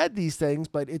he said these things,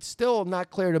 but it's still not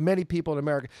clear to many people in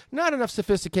America. Not enough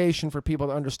sophistication for people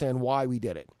to understand why we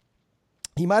did it.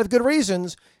 He might have good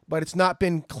reasons, but it's not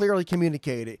been clearly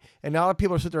communicated. And now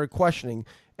people are sitting there questioning,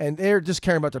 and they're just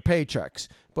caring about their paychecks.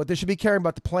 But they should be caring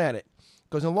about the planet.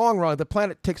 Because in the long run, if the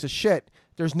planet takes a shit,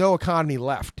 there's no economy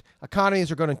left.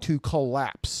 Economies are going to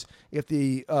collapse if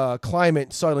the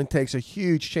climate suddenly takes a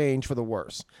huge change for the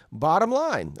worse. Bottom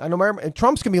line, I know, and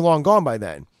Trump's going to be long gone by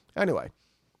then. Anyway,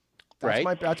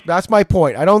 that's my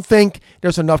point. I don't think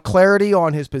there's enough clarity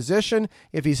on his position.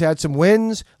 If he's had some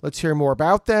wins, let's hear more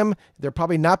about them. They're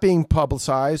probably not being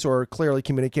publicized or clearly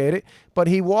communicated. But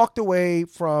he walked away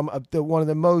from one of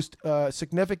the most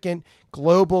significant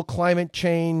global climate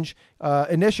change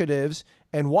initiatives.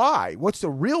 And why? What's the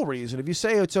real reason? If you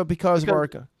say it's because of our...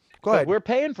 Go ahead. We're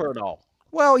paying for it all.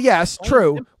 Well, yes,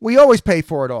 true. We always pay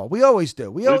for it all. We always do.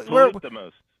 We pollute the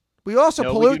most. We also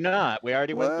pollute. We do not. We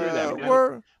already went through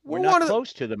that. We're not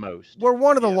close to the most. We're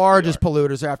one of the largest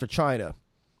polluters after China.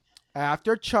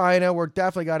 After China, we're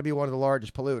definitely got to be one of the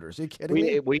largest polluters. Are you kidding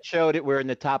me? We showed it. We're in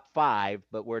the top 5,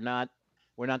 but we're not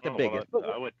the biggest.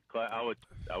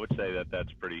 I would say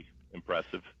that's pretty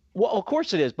impressive. Well, of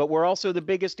course it is, but we're also the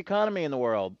biggest economy in the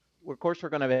world. Of course, we're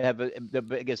going to have the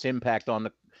biggest impact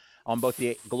on both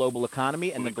the global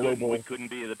economy and the global. We couldn't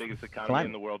be the biggest economy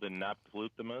in the world and not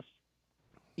pollute the most.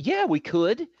 Yeah, we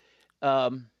could.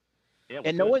 And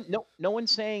no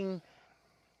one's saying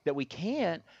that we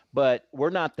can't, but we're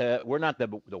not the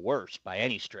worst by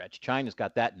any stretch. China's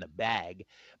got that in the bag,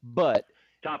 but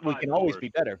we can always be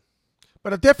better. But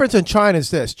the difference in China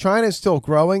is this. China is still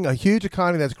growing, a huge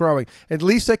economy that's growing. At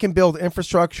least they can build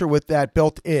infrastructure with that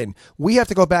built in. We have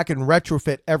to go back and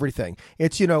retrofit everything.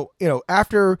 It's,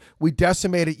 after we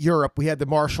decimated Europe, we had the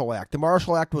Marshall Act. The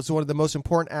Marshall Act was one of the most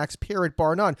important acts, period,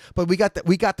 bar none. But we got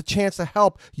the chance to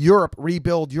help Europe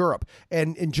rebuild Europe.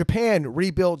 And in Japan,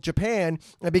 rebuild Japan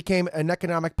and became an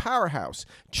economic powerhouse.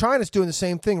 China's doing the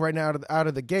same thing right now out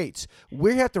of the gates.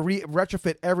 We have to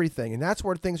retrofit everything, and that's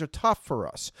where things are tough for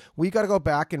us. We got to go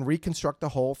back and reconstruct the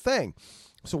whole thing.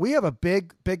 So we have a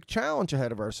big challenge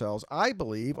ahead of ourselves, I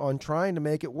believe, on trying to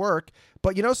make it work.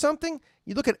 But you know something?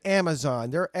 You look at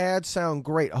Amazon, their ads sound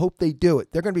great. I hope they do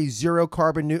it. They're going to be zero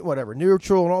carbon,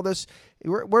 neutral and all this.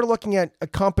 We're looking at a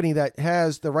company that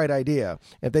has the right idea.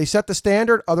 If they set the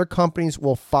standard, other companies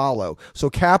will follow. So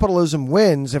capitalism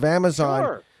wins if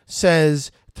Amazon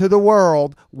says to the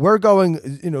world, we're going,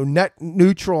 net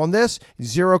neutral on this,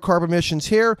 zero carbon emissions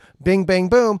here, bing, bang,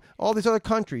 boom, all these other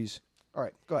countries. All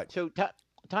right, go ahead. So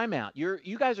time out.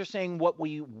 You guys are saying what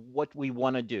we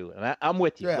want to do. And I'm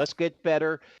with you. Yeah. Let's get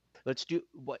better. Let's do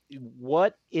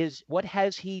what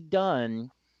has he done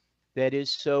that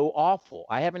is so awful?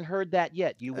 I haven't heard that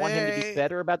yet. You want him to be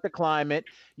better about the climate.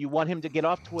 You want him to get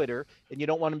off Twitter, and you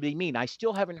don't want him to be mean. I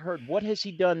still haven't heard what has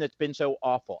he done that's been so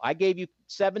awful. I gave you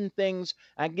 7 things.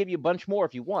 I can give you a bunch more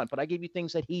if you want, but I gave you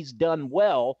things that he's done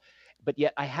well, but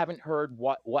yet I haven't heard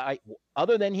what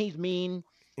other than he's mean.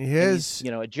 He's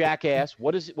a jackass.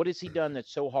 What has he done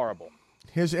that's so horrible?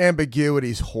 His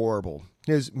ambiguity is horrible.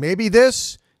 His maybe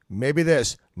this,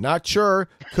 not sure,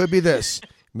 could be this.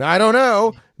 I don't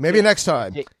know. Maybe next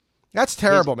time. That's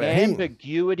terrible, man.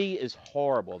 Ambiguity is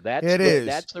horrible.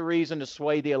 That's the reason to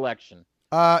sway the election.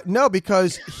 No,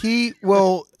 because he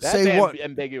will say what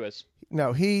ambiguous.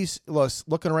 No, he's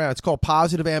looking around. It's called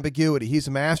positive ambiguity. He's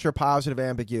a master of positive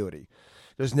ambiguity.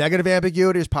 There's negative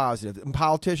ambiguity, there's positive. And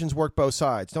politicians work both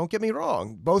sides. Don't get me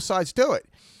wrong. Both sides do it.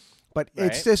 But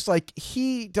it's just like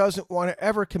he doesn't want to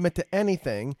ever commit to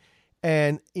anything.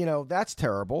 And, that's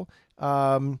terrible.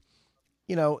 I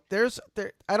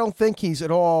don't think he's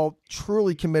at all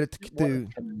truly committed to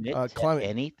climate.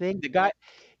 Anything. The guy,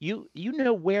 you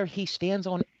know where he stands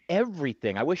on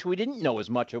everything. I wish we didn't know as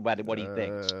much about what he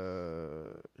thinks.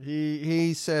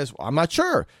 He says, well, I'm not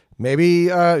sure. Maybe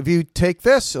if you take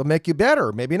this, it'll make you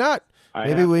better. Maybe not. I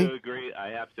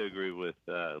have to agree with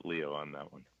Leo on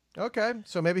that one. Okay,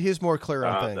 so maybe he's more clear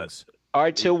on things. All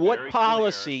right. So what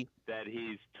policy that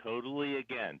he's totally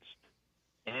against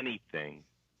anything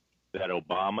that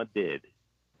Obama did.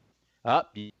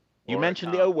 You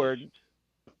mentioned the O word.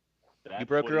 You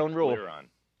broke your own rule.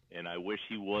 And I wish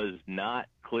he was not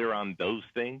clear on those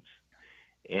things.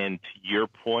 And to your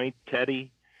point,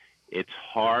 Teddy, it's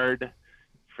hard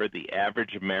for the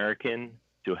average American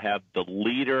to have the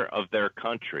leader of their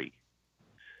country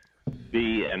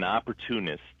be an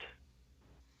opportunist,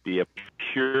 be a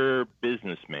pure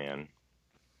businessman,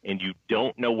 and you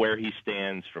don't know where he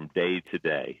stands from day to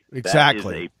day.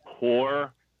 Exactly. That is a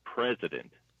poor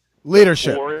president.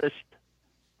 Leadership. The poorest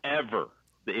ever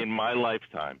in my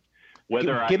lifetime.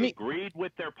 Whether I agreed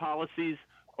with their policies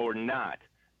or not,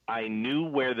 I knew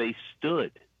where they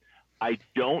stood. I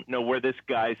don't know where this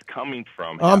guy's coming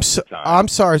from. I'm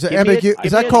sorry. Is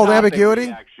that called ambiguity?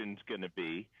 Reaction's going to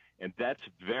be, and that's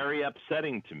very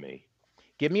upsetting to me.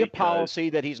 Give me a policy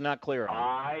that he's not clear on.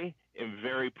 I am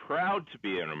very proud to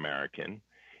be an American,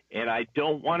 and I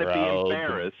don't want to be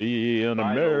embarrassed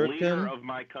by the leader of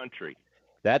my country.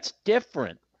 That's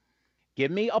different. Give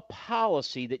me a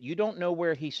policy that you don't know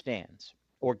where he stands,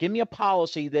 or give me a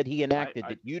policy that he enacted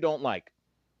that you don't like.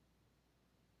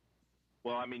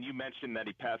 Well, I mean, you mentioned that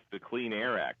he passed the Clean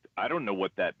Air Act. I don't know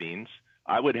what that means.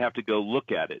 I would have to go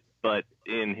look at it. But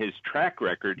in his track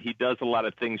record, he does a lot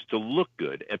of things to look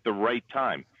good at the right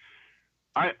time.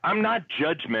 I'm not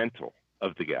judgmental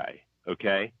of the guy,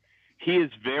 okay? He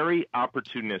is very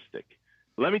opportunistic.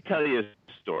 Let me tell you a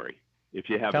story, if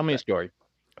you have. Tell me a story.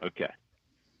 Okay.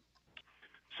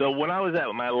 So when I was at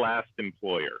my last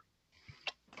employer,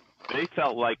 they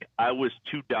felt like I was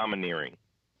too domineering,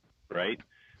 right?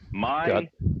 My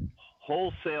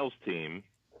whole sales team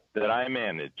that I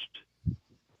managed,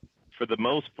 for the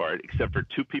most part, except for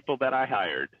 2 people that I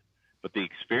hired, but the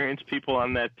experienced people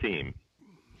on that team,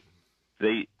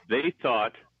 they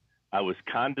thought I was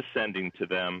condescending to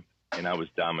them and I was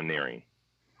domineering,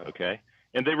 okay?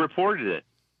 And they reported it.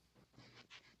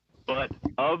 But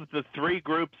of the 3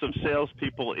 groups of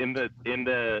salespeople in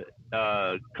the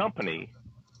company,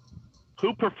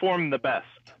 who performed the best?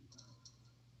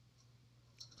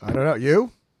 I don't know.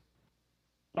 You?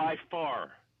 By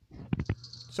far.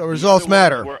 So results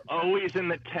matter. We're always in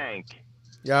the tank.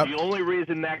 Yep. The only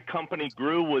reason that company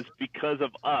grew was because of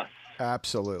us.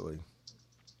 Absolutely.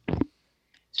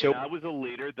 So I was a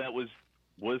leader that was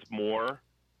more,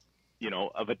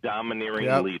 of a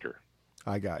domineering leader.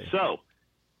 I got you. So,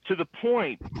 to the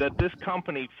point that this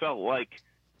company felt like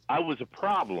I was a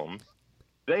problem,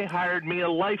 they hired me a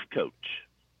life coach.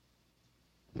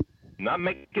 I'm not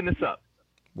making this up.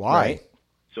 Why? Right?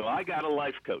 So I got a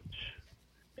life coach.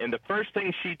 And the first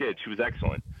thing she did, she was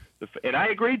excellent. And I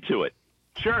agreed to it.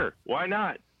 Sure, why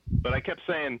not? But I kept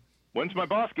saying, when's my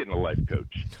boss getting a life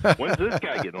coach? When's this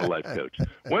guy getting a life coach?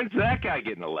 When's that guy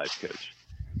getting a life coach?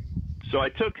 So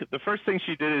the first thing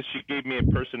she did is she gave me a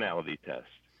personality test.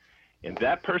 And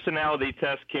that personality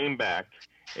test came back,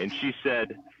 and she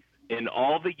said, in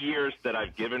all the years that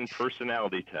I've given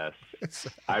personality tests,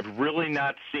 I've really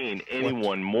not seen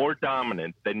anyone more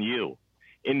dominant than you.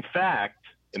 In fact,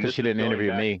 and this she didn't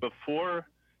interview me before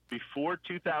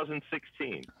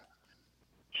 2016,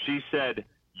 she said,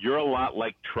 "You're a lot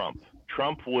like Trump.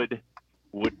 Trump would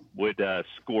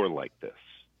score like this."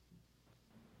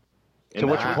 So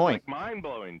what's your point? Mind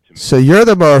blowing to me. So you're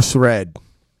the most red.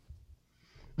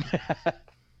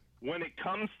 When it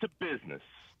comes to business,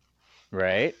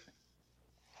 right?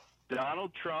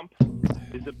 Donald Trump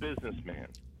is a businessman.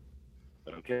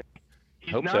 Okay,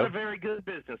 he's Hope not so. a very good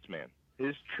businessman.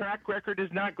 His track record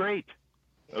is not great.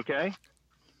 Okay,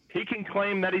 he can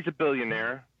claim that he's a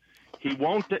billionaire. He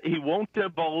won't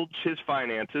divulge his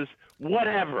finances.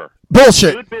 Whatever.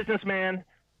 Bullshit. Good businessman,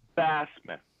 bad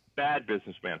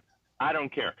businessman. I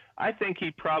don't care. I think he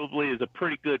probably is a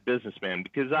pretty good businessman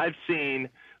because I've seen,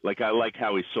 I like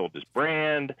how he sold his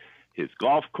brand, his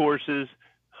golf courses,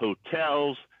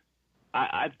 hotels.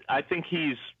 I think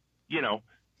he's,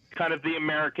 kind of the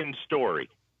American story.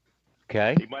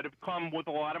 Okay. He might have come with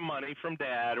a lot of money from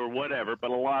dad or whatever,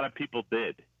 but a lot of people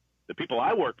did. The people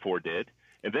I worked for did,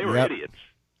 and they were idiots.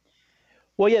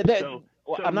 Well, yeah. So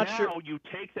I'm not now sure. You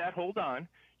take that. Hold on.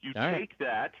 You All take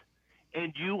that,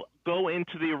 and you go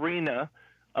into the arena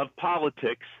of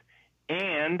politics.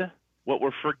 And what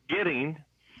we're forgetting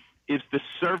is the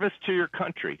service to your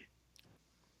country.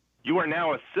 You are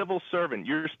now a civil servant.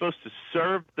 You're supposed to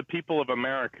serve the people of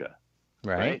America.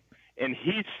 Right. And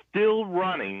he's still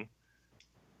running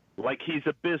like he's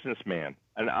a businessman,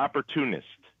 an opportunist,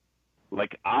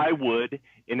 like I would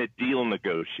in a deal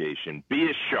negotiation. Be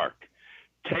a shark.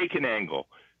 Take an angle.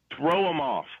 Throw him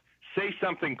off. Say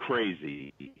something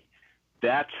crazy.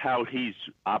 That's how he's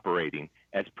operating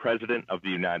as president of the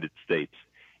United States.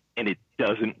 And it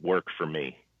doesn't work for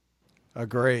me.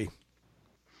 Agree.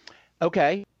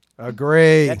 Okay.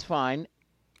 Agree. That's fine.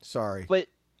 Sorry. But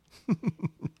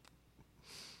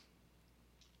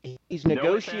he's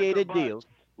negotiated deals.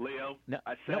 Leo, No,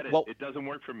 I said it. Well, it doesn't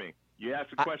work for me. You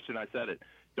asked a question, I said it.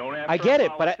 Don't ask I for get a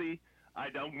it, but policy. I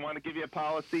don't want to give you a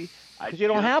policy. Because you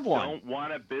don't have one. I don't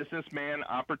want a businessman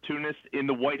opportunist in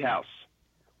the White House.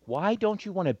 Why don't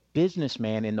you want a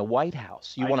businessman in the White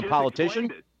House? You want a politician?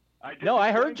 No,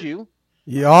 I heard you.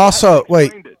 You also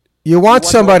wait. You want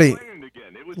somebody.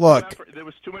 Look, there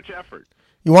was too much effort.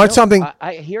 You want something.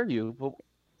 I hear you.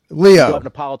 Leo. What, a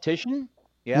politician?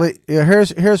 Yeah.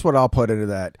 Here's what I'll put into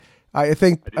that. I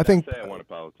think I did not say I want a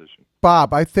politician.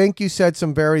 Bob, I think you said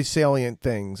some very salient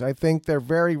things. I think they're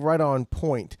very right on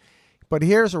point. But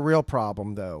here's a real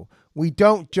problem, though. We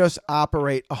don't just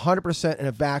operate 100% in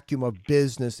a vacuum of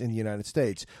business in the United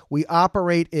States. We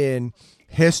operate in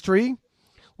history.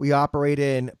 We operate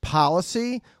in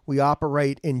policy. We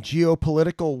operate in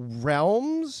geopolitical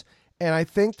realms. And I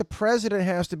think the president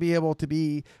has to be able to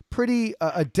be pretty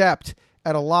adept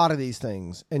at a lot of these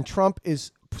things. And Trump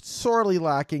is sorely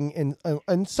lacking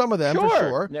in some of them, for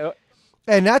sure. No.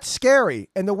 And that's scary.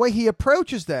 And the way he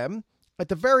approaches them, at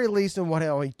the very least, in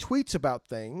how he tweets about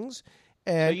things.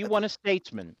 And so you want a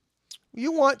statesman.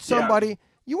 You want somebody. Yeah.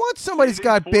 You want somebody who's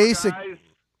got basic. Guys,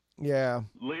 yeah.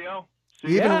 Leo.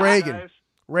 Even Reagan. Guys?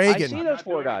 Reagan. I see those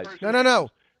 4 guys. No.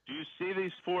 Do you see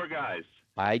these 4 guys?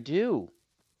 I do.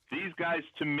 These guys,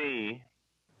 to me,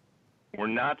 were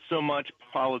not so much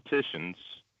politicians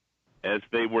as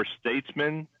they were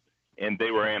statesmen and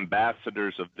they were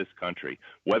ambassadors of this country.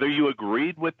 Whether you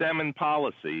agreed with them in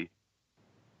policy,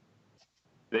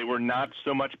 they were not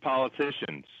so much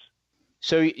politicians.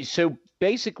 So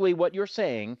basically what you're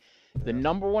saying, the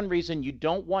number one reason you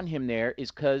don't want him there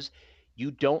is because you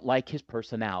don't like his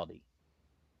personality.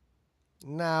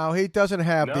 No, he doesn't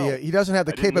have No, he doesn't have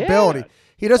the capability.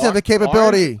 He doesn't have the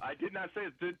capability. I did not say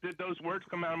it. Did those words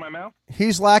come out of my mouth?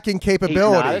 He's lacking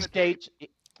capability.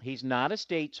 He's not a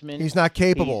statesman. He's not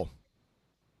capable.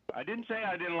 I didn't say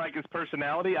I didn't like his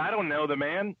personality. I don't know the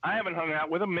man. I haven't hung out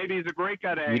with him. Maybe he's a great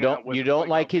guy to hang out with. You don't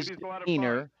like his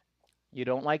demeanor. You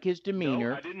don't like his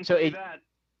demeanor. No, I didn't say that.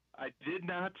 I did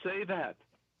not say that.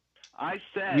 I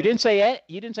said you didn't say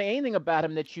anything about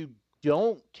him that you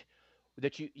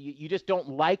just don't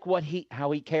like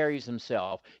how he carries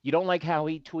himself. You don't like how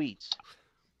he tweets.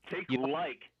 Take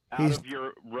out of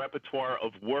your repertoire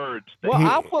of words.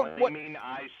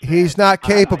 He's not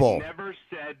capable. I never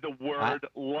said the word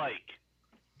like.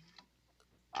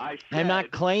 I'm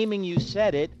not claiming you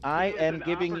said it. I am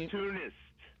giving you.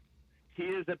 He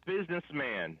is a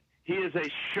businessman. He is a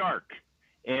shark.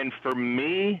 And for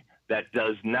me, that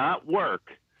does not work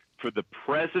for the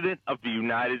President of the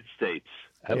United States.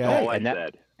 That's all I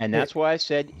said. And that's why I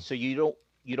said, so you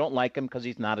don't like him because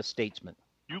he's not a statesman.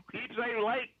 You keep saying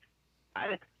like.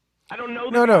 I don't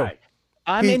know the guy.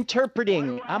 I'm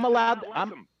interpreting. I'm allowed.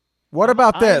 What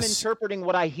about this? I'm interpreting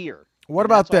what I hear. What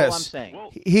about this? All I'm saying.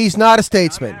 Well, he's not a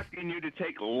statesman. I'm asking you to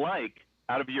take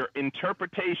out of your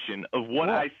interpretation of what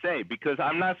I say, because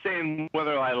I'm not saying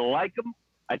whether I like him.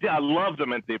 I loved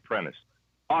him at The Apprentice.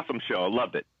 Awesome show. I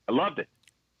loved it.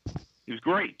 He was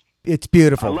great. It's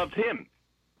beautiful. I loved him.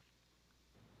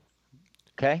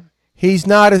 Okay. He's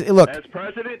not look. As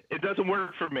president, it doesn't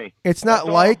work for me. It's not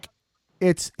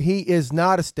he is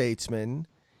not a statesman.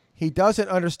 He doesn't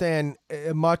understand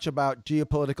much about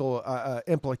geopolitical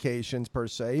implications per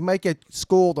se. He might get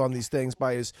schooled on these things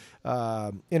by his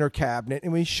inner cabinet,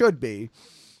 and he should be.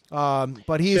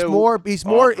 But he's more.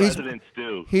 Presidents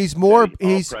do. He's more.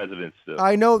 Presidents do.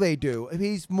 I know they do.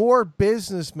 He's more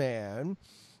businessman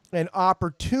and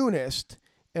opportunist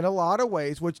in a lot of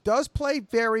ways, which does play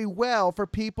very well for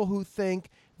people who think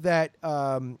that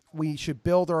we should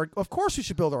build of course we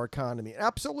should build our economy.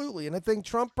 Absolutely. And I think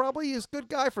Trump probably is a good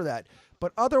guy for that.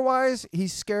 But otherwise, he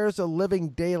scares the living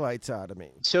daylights out of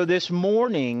me. So this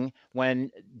morning,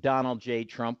 when Donald J.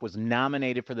 Trump was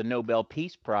nominated for the Nobel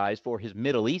Peace Prize for his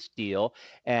Middle East deal,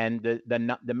 and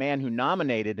the man who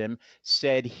nominated him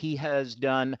said he has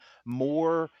done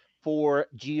more for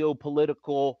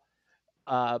geopolitical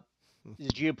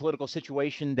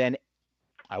situation than,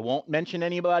 I won't mention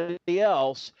anybody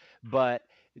else, but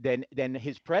than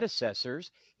his predecessors.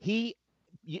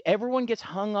 Everyone gets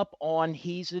hung up on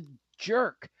he's a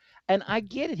jerk. And I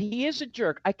get it. He is a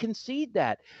jerk. I concede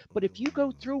that. But if you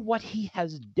go through what he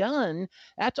has done,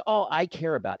 that's all I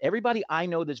care about. Everybody I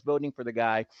know that's voting for the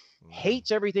guy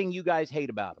hates everything you guys hate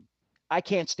about him. I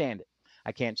can't stand it.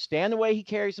 I can't stand the way he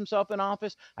carries himself in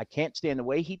office. I can't stand the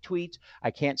way he tweets. I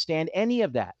can't stand any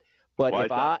of that. But why is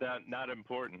that not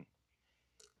important?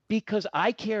 Because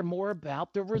I care more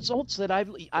about the results that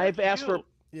I've asked for.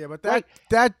 Yeah, but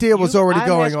that deal was already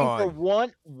going on.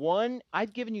 For one,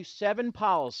 I've given you 7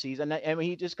 policies, and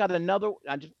he just got another.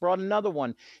 I just brought another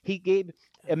one. He gave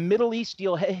a Middle East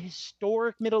deal, a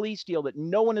historic Middle East deal that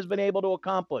no one has been able to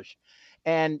accomplish.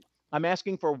 And I'm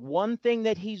asking for one thing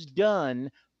that he's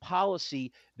done,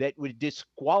 policy that would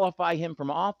disqualify him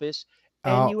from office.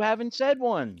 And you haven't said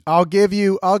one. I'll give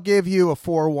you a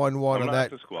 411 on that.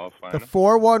 The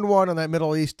 411 on that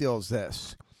Middle East deal is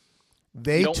this.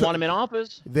 You don't want him in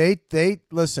office.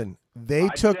 Listen. They I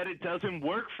took. said it doesn't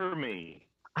work for me.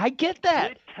 I get that.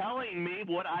 Quit telling me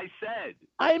what I said.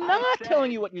 I'm not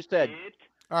telling you what you said.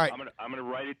 All right. I'm gonna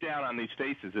write it down on these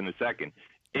faces in a second.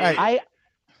 Hey. It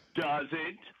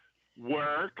doesn't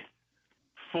work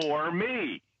for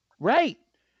me. Right.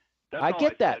 That's I all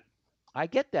get that. said. I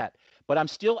get that. But I'm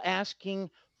still asking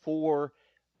for,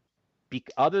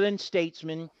 other than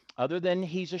statesman, other than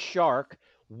he's a shark,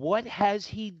 what has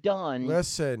he done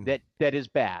Listen. that is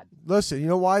bad? Listen, you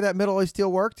know why that Middle East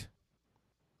deal worked?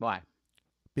 Why?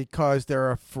 Because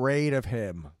they're afraid of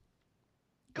him.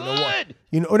 Good.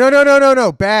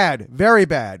 No. Bad. Very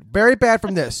bad. Very bad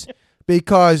from this.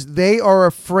 Because they are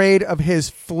afraid of his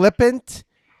flippant,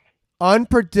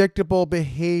 unpredictable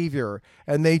behavior.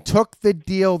 And they took the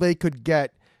deal they could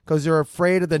get because they're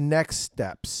afraid of the next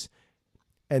steps.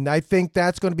 And I think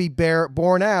that's going to be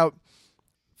borne out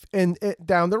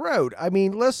down the road. I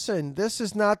mean, listen, this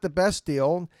is not the best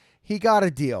deal. He got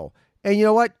a deal. And you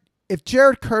know what? If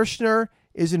Jared Kushner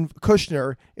is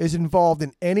involved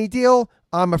in any deal,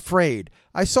 I'm afraid.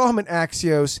 I saw him in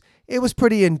Axios. It was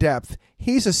pretty in-depth.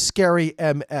 He's a scary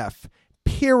MF.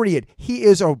 Period. He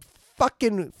is a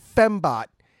fucking fembot.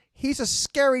 He's a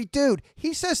scary dude.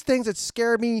 He says things that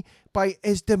scare me by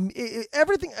his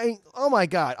everything. Oh my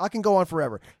God, I can go on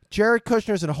forever. Jared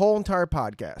Kushner's a whole entire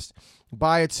podcast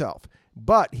by itself,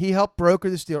 but he helped broker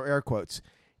this deal. Air quotes.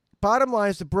 Bottom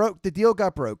line is the deal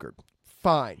got brokered.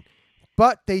 Fine.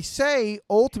 But they say,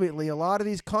 ultimately, a lot of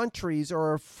these countries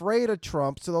are afraid of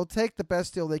Trump, so they'll take the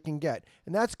best deal they can get.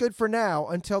 And that's good for now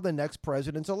until the next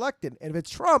president's elected. And if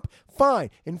it's Trump, fine.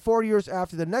 In 4 years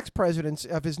after the next president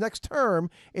of his next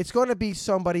term, it's going to be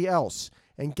somebody else.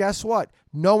 And guess what?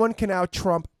 No one can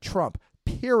out-Trump Trump.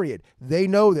 Period. They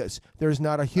know this. There's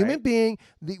not a human being.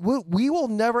 We will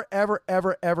never, ever,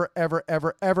 ever, ever, ever,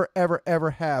 ever, ever, ever, ever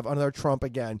have another Trump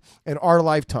again in our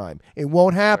lifetime. It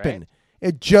won't happen. Right.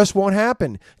 It just won't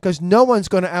happen because no one's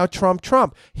going to out-Trump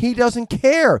Trump. He doesn't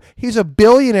care. He's a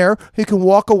billionaire who can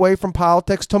walk away from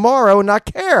politics tomorrow and not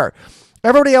care.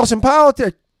 Everybody else in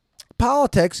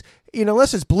politics,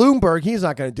 unless it's Bloomberg, he's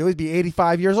not going to do it. He'd be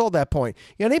 85 years old at that point.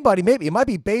 Anybody, maybe. It might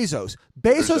be Bezos.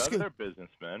 There's other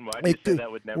businessmen. Why do you say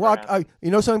that would never happen? You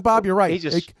know something, Bob? You're right.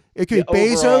 It could be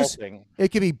Bezos. It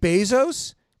could be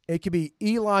Bezos. It could be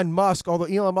Elon Musk, although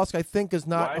Elon Musk, I think, is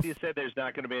not. Why do you say there's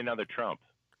not going to be another Trump?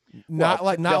 Not the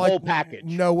like whole package.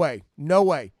 No way.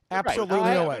 Absolutely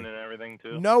no way. And everything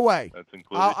too? No way. That's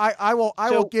included. I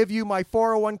will give you my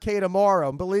 401k tomorrow.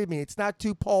 And believe me, it's not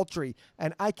too paltry.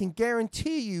 And I can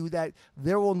guarantee you that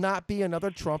there will not be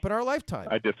another Trump in our lifetime.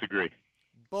 I disagree.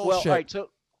 Bullshit. Well, all right.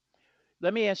 So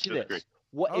let me ask you this: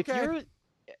 what if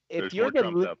you're the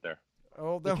Trumps out there?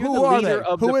 Oh, if who you're the are leader they?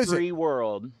 of Who the is free it?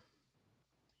 world?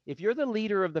 If you're the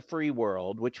leader of the free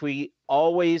world, which we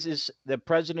always is, the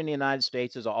president of the United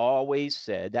States has always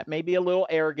said, that may be a little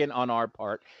arrogant on our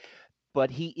part,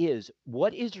 but he is.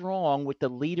 What is wrong with the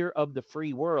leader of the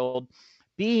free world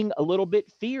being a little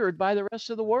bit feared by the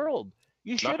rest of the world?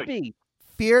 You should be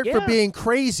feared for being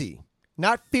crazy,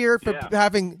 not feared for not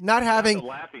having a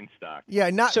laughing stock. Yeah,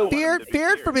 not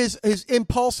feared for his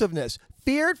impulsiveness,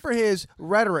 feared for his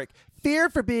rhetoric.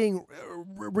 Feared for being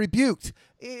rebuked.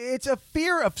 It's a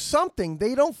fear of something.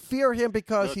 They don't fear him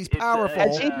because he's powerful.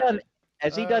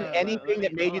 Has he done anything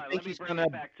that made you think he's going to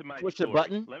push the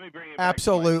button? Let me bring it back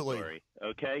Absolutely. to my story,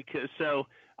 okay? So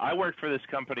I worked for this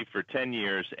company for 10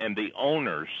 years, and the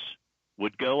owners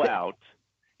would go out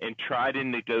and try to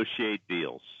negotiate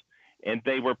deals, and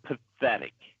they were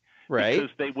pathetic. Right.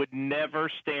 Because they would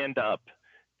never stand up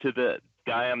to the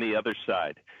guy on the other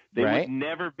side. They would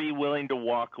never be willing to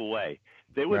walk away.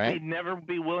 They would never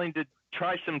be willing to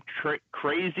try some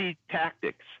crazy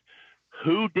tactics.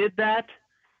 Who did that?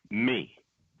 Me.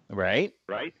 Right.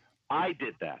 I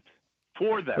did that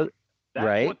for them.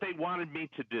 That's what they wanted me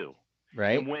to do.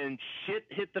 Right. And when shit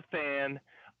hit the fan,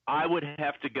 I would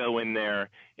have to go in there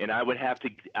and I would have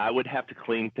to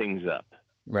clean things up.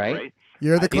 Right.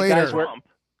 You're the cleaner.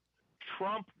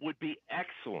 Trump would be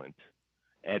excellent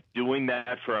at doing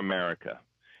that for America.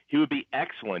 He would be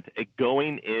excellent at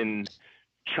going in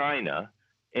China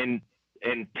and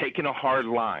taking a hard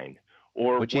line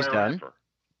or which wherever. He's done.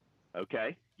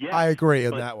 Okay? Yes, I agree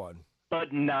on that one.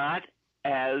 But not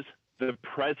as the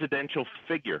presidential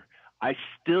figure. I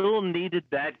still needed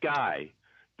that guy,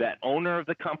 that owner of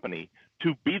the company,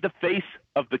 to be the face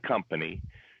of the company,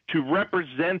 to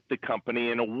represent the company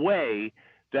in a way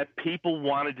that people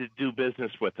wanted to do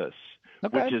business with us,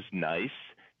 which is nice,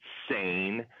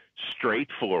 sane,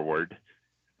 straightforward,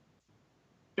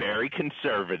 very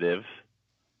conservative,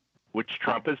 which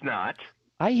Trump is not.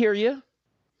 I hear you.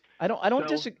 I don't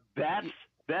disagree.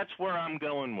 That's where I'm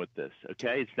going with this,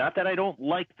 okay? It's not that I don't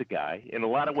like the guy. In a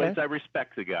lot of ways, I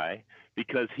respect the guy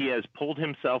because he has pulled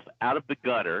himself out of the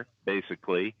gutter,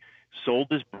 basically, sold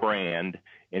his brand,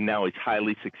 and now he's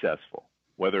highly successful.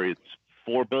 Whether it's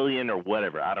 $4 billion or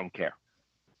whatever, I don't care.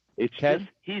 It's just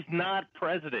he's not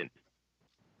president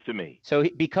to me. So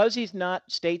because he's not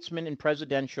statesman and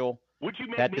presidential, would you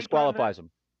make that me disqualifies him.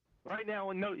 Right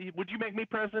now, no. Would you make me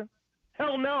president?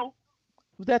 Hell no.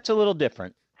 That's a little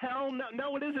different. Hell no.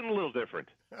 No, it isn't a little different.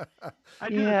 I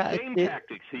do the same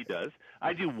tactics he does.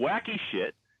 I do wacky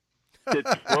shit to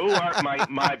throw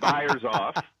my buyers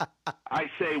off. I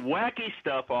say wacky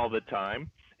stuff all the time,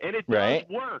 and it does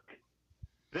work.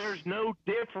 There's no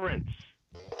difference.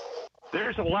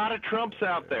 There's a lot of Trumps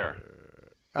out there.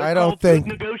 I don't think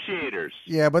negotiators.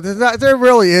 Yeah, but there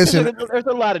really isn't. There's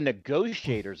a lot of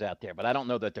negotiators out there, but I don't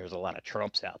know that there's a lot of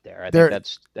Trumps out there. I think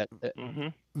that's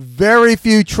very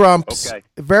few Trumps,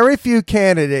 very few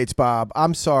candidates, Bob.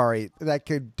 I'm sorry, that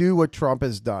could do what Trump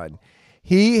has done.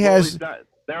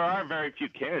 There are very few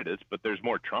candidates, but there's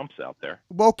more Trumps out there.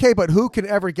 Okay, but who can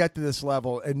ever get to this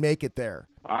level and make it there?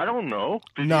 I don't know.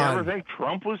 Did you ever think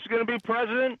Trump was going to be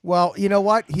president? Well, you know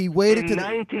what? He waited in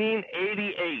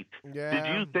 1988. Yeah. Did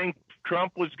you think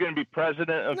Trump was going to be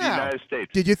president of the United States?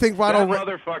 Did you think Ronald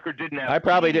motherfucker didn't have? I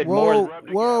probably did more.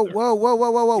 Whoa! He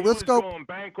Let's go. Going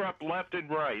bankrupt left and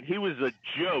right. He was a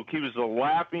joke. He was the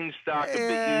laughing stock of the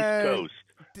East Coast.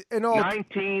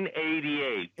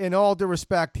 1988. In all due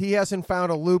respect, he hasn't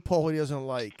found a loophole he doesn't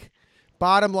like.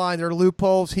 Bottom line, there are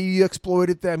loopholes. He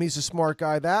exploited them. He's a smart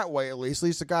guy that way, at least. At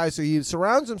least the guys who he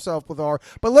surrounds himself with are.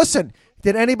 But listen,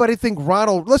 did anybody think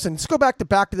Listen, let's go back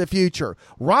to the Future.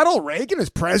 Ronald Reagan is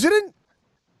president?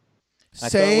 I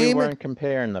thought we weren't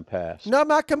comparing the past. No, I'm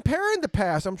not comparing the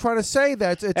past. I'm trying to say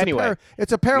that it's anyway.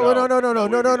 It's a parallel.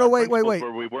 No. Wait.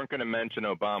 Where we weren't going to mention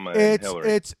Obama and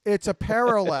Hillary. It's a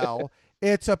parallel.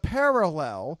 It's a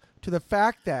parallel to the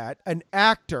fact that an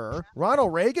actor,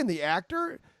 Ronald Reagan, the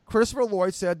actor, Christopher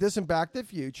Lloyd said this in Back to the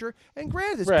Future, and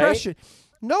granted, it's prescient.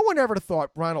 No one ever thought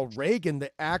Ronald Reagan,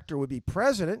 the actor, would be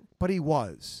president, but he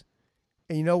was.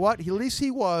 And you know what? At least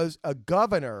he was a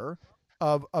governor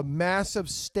of a massive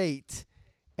state,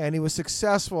 and he was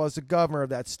successful as a governor of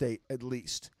that state, at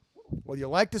least. Whether you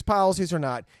liked his policies or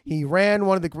not, he ran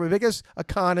one of the biggest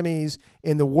economies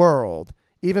in the world,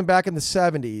 even back in the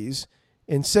 70s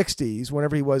and 60s,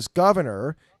 whenever he was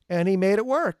governor, and he made it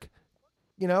work.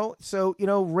 So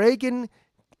Reagan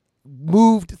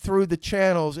moved through the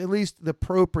channels, at least the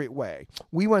appropriate way.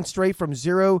 We went straight from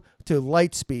zero to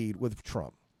light speed with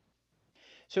Trump.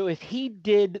 So if he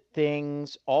did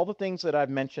all the things that I've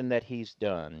mentioned that he's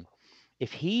done,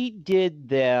 if he did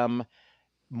them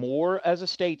more as a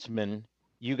statesman,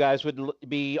 you guys would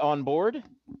be on board?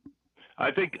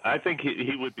 I think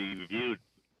he would be viewed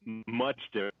much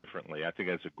differently. I think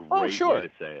that's a great way to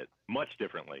say it. Much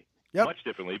differently. Yep. Much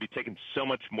differently. He'd be taken so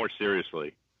much more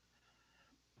seriously.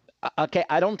 Okay,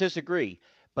 I don't disagree.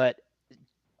 But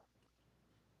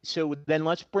so then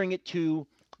let's bring it to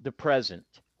the present.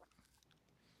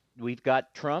 We've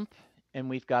got Trump and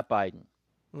we've got Biden.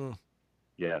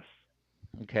 Yes.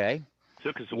 Okay.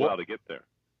 Took us a while to get there.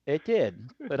 It did,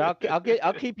 but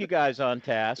I'll keep you guys on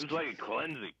task. It was like a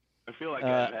cleansing. I feel like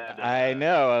I've had. I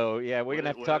know. Yeah, we're gonna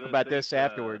have to talk about this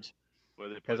afterwards. Where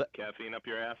they put caffeine up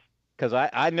your ass? Because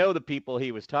I know the people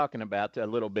he was talking about a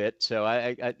little bit, so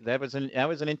that was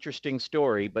an interesting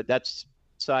story, but that's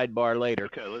sidebar later.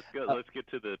 Okay, let's go. Let's get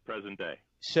to the present day.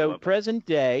 So present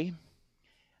day.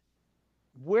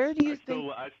 Where do you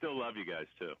think? I still love you guys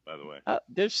too, by the way.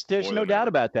 There's no doubt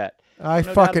about that. I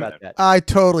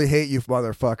totally hate you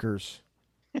motherfuckers.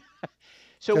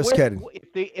 So just kidding.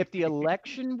 If the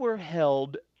election were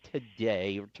held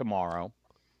today or tomorrow,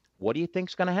 what do you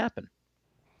think's going to happen?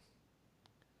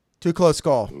 Too close to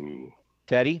call. Ooh.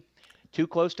 Teddy, too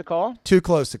close to call? Too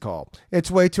close to call. It's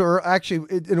way too early.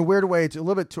 Actually, in a weird way, it's a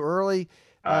little bit too early.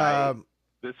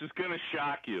 This is going to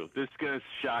shock you. This is going to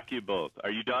shock you both.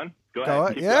 Are you done? Go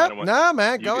ahead. Yeah. No,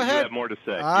 man. Go ahead. You have more to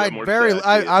say.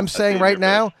 I'm saying right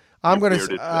now. I'm going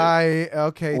to.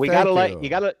 Okay. We gotta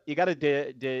You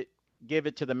gotta give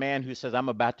it to the man who says, "I'm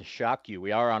about to shock you."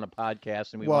 We are on a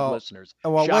podcast, and we want listeners.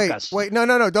 Well, shock us. Wait.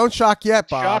 No. Don't shock yet,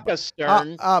 Bob. Shock us,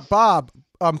 Stern. Bob.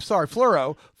 I'm sorry,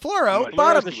 Fluoro. I'm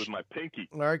going to with my pinky.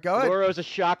 All right, go ahead. Fluoro's a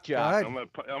shock jock. I'm going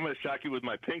to shock you with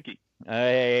my pinky.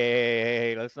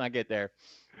 Hey, let's not get there.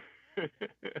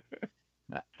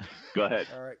 Go ahead.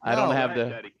 All right. I don't have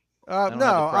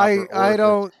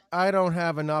I don't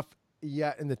have enough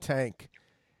yet in the tank.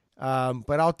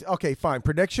 But okay, fine.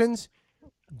 Predictions: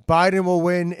 Biden will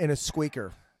win in a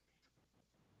squeaker.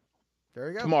 There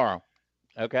you go. Tomorrow.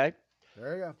 Okay.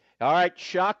 There you go. All right,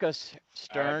 shock us,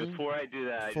 Stern. Before I do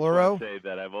that, I just Fluoro? want to say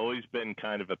that I've always been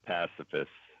kind of a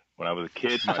pacifist. When I was a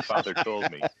kid, my father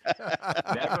told me,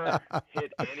 never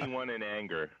hit anyone in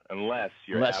anger unless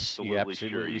you're absolutely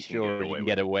sure you can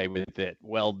get away with it.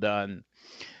 Well done.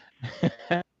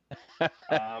 The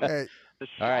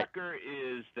shocker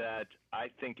is that I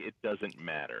think it doesn't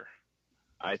matter.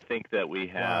 I think that we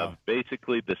have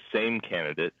basically the same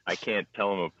candidate. I can't tell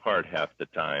them apart half the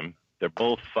time. They're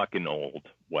both fucking old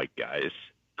white guys,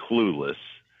 clueless.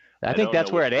 I think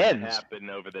that's where it ends. Happen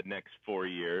over the next 4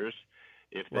 years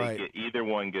if they get either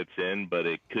one gets in, but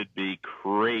it could be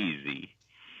crazy.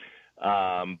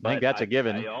 I think that's a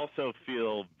given. I also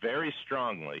feel very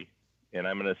strongly, and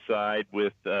I'm going to side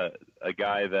with a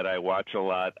guy that I watch a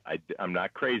lot. I'm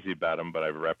not crazy about him, but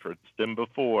I've referenced him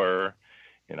before,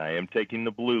 and I am taking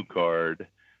the blue card.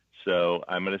 So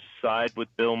I'm going to side with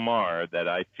Bill Maher that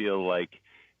I feel like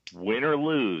win or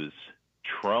lose,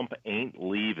 Trump ain't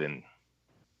leaving.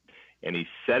 And he's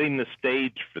setting the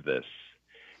stage for this.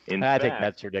 I think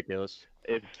that's ridiculous.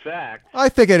 In fact, I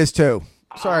think it is too.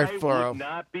 Sorry, Fluoro. I would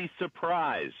not be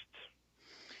surprised.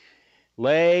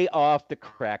 Lay off the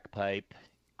crack pipe.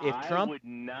 I would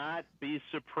not be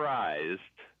surprised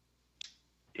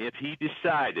if he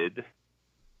decided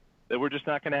that we're just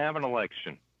not going to have an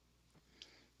election.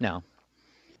 No.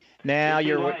 Now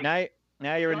you're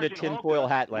in the tinfoil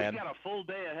hat land. We got a full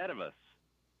day ahead of us.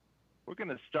 We're going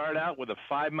to start out with a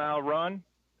 5-mile run.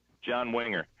 John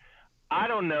Winger. I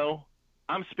don't know.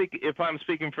 If I'm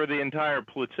speaking for the entire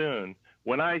platoon,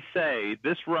 when I say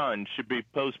this run should be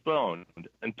postponed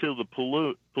until the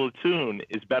platoon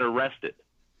is better rested.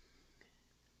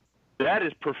 That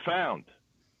is profound.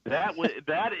 That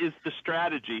is the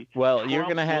strategy. Well, Trump you're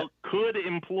going to could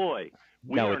employ.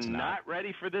 We are not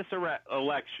ready for this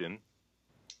election.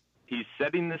 He's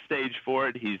setting the stage for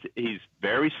it. He's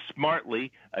very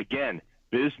smartly, again,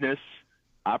 business,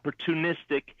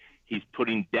 opportunistic. He's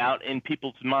putting doubt in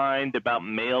people's mind about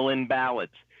mail-in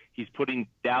ballots. He's putting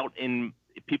doubt in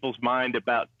people's mind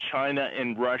about China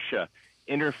and Russia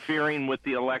interfering with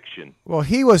the election. Well,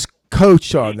 he was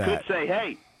coached on that. He could say,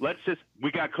 hey,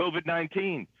 we got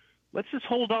COVID-19. Let's just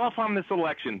hold off on this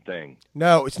election thing.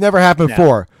 No, it's never happened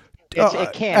before.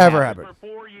 It can't ever happen. For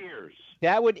 4 years.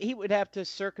 He would have to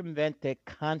circumvent the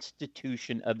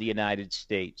Constitution of the United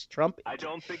States. Trump. I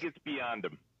don't think it's beyond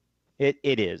him. It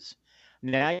is.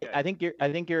 Now Okay. I think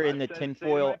you're in the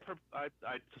tinfoil. I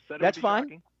said That's fine.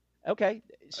 Shocking. Okay,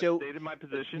 so I stated my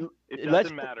position. It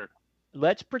doesn't matter.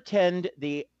 Let's pretend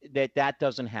that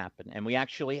doesn't happen, and we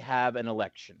actually have an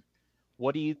election.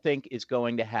 What do you think is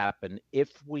going to happen if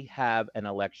we have an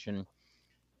election?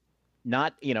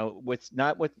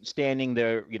 Notwithstanding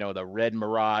the red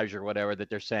mirage or whatever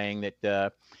that they're saying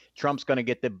that Trump's going to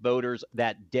get the voters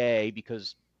that day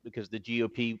because the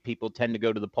GOP people tend to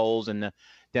go to the polls and the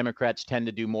Democrats tend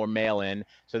to do more mail-in.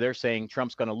 So they're saying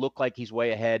Trump's going to look like he's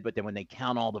way ahead, but then when they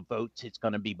count all the votes, it's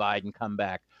going to be Biden come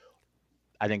back.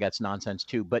 I think that's nonsense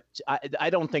too. But I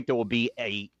don't think there will be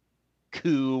a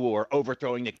coup or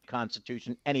overthrowing the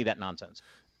Constitution, any of that nonsense.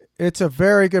 It's a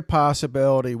very good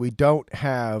possibility we don't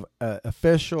have an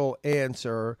official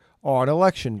answer on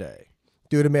Election Day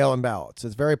due to mail-in ballots.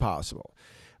 It's very possible.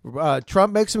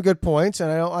 Trump makes some good points, and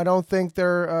I don't think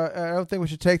we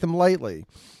should take them lightly.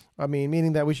 I mean,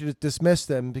 meaning that we should just dismiss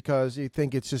them because you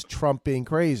think it's just Trump being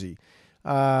crazy.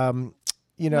 No,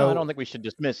 I don't think we should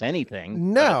dismiss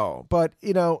anything. No, but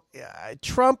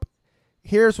Trump.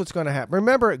 Here's what's going to happen.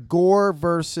 Remember Gore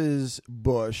versus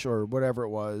Bush or whatever it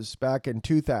was back in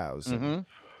 2000. Mm-hmm.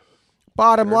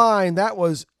 Bottom line, that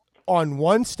was on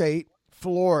one state,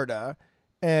 Florida,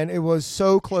 and it was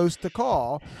so close to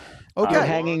call. Okay. You're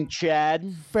hanging Chad.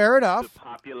 Fair enough. The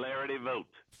popularity vote.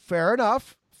 Fair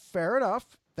enough.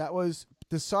 That was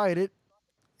decided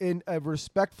in a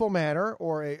respectful manner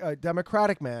or a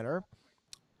democratic manner.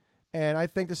 And I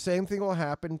think the same thing will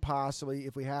happen possibly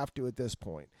if we have to at this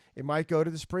point. It might go to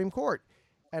the Supreme Court.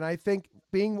 And I think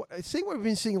seeing what we've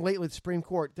been seeing lately at the Supreme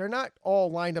Court, they're not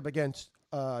all lined up against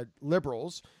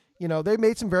liberals. They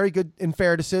made some very good and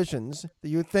fair decisions that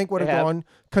you would think would have gone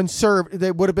conservative.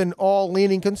 They would have been all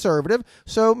leaning conservative.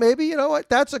 So maybe,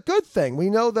 that's a good thing. We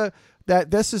know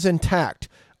that this is intact.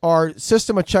 Our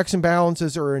system of checks and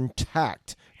balances are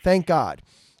intact. Thank God.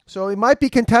 So it might be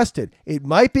contested.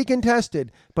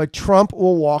 But Trump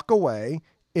will walk away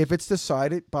if it's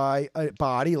decided by a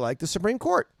body like the Supreme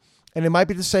Court. And it might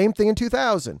be the same thing in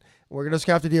 2000. We're just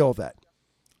going to have to deal with that.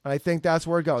 I think that's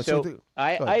where it goes.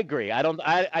 I agree.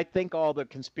 I think all the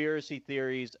conspiracy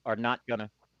theories are not going to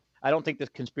 – I don't think the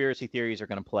conspiracy theories are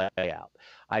going to play out.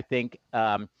 I think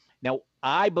now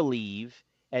I believe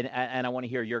and I want to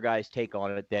hear your guys' take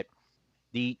on it, that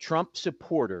the Trump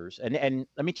supporters, and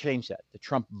let me change that, the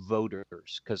Trump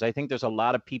voters, because I think there's a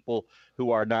lot of people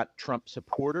who are not Trump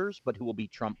supporters, but who will be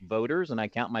Trump voters, and I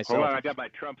count myself. Hold on, I got my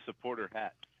Trump supporter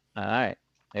hat. All right,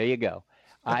 there you go.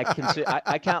 I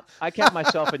count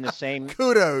myself in the same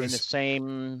Kudos. in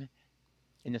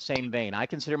the same vein. I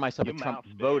consider myself Your a Trump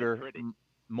mouth's voter pretty.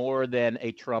 more than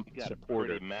a Trump You got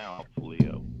supporter. a pretty mouth,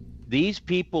 Leo. These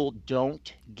people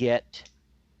don't get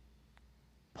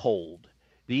polled.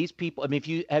 These people, I mean, if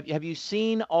you have you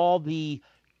seen all the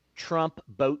Trump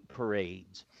boat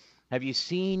parades? Have you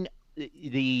seen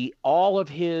all of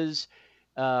his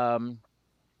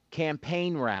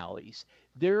campaign rallies?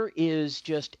 There is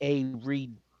just a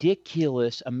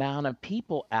ridiculous amount of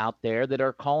people out there that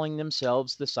are calling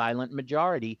themselves the silent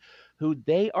majority, who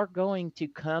they are going to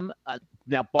come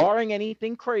now, barring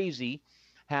anything crazy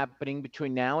happening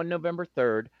between now and November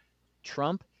 3rd,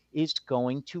 Trump is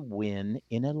going to win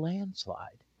in a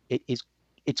landslide.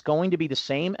 It's going to be the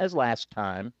same as last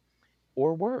time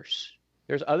or worse.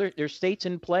 There's states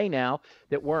in play now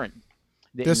that weren't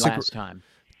last time.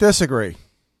 Disagree.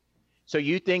 So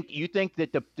you think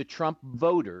that the Trump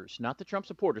voters, not the Trump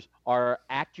supporters, are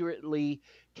accurately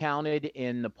counted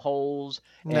in the polls?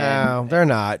 No, they're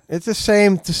not. It's the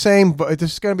same.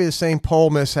 It's going to be the same poll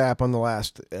mishap on the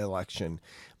last election.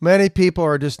 Many people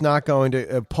are just not going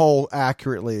to poll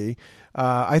accurately.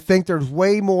 I think there's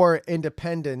way more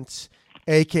independents,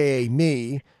 aka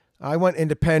me. I went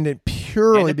independent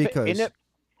purely because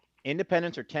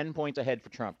independents are 10 points ahead for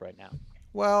Trump right now.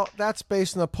 Well, that's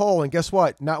based on the poll, and guess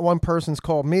what? Not one person's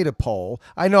called me to poll.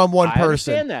 I know I'm one person.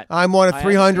 I understand that. I'm one of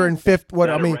 350. What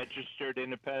Is that I mean, a registered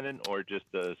independent or just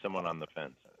someone on the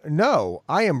fence? No,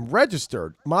 I am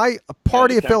registered. My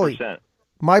party affiliate.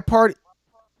 My party.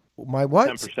 My what?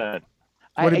 10%.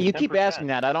 You keep asking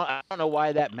that. I don't know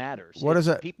why that matters. What is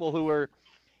it? People who are,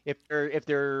 if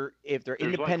they're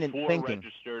independent like 4 thinking.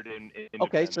 Registered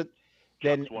Okay, so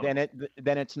then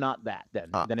it's not that.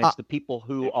 Then it's the people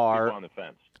who are on the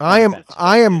fence. I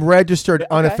am registered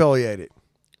unaffiliated.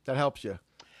 That helps you. All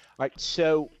right.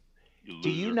 So do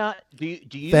you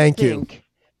Thank think? you.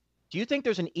 Do you think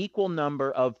there's an equal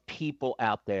number of people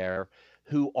out there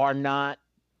who are not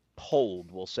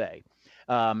polled, we'll say,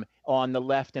 on the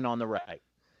left and on the right?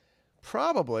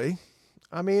 Probably.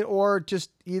 I mean, or just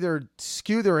either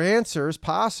skew their answers,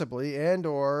 possibly, and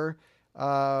or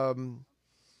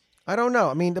I don't know.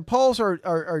 I mean, the polls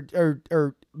are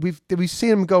we've seen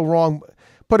them go wrong.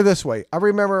 Put it this way: I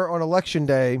remember on election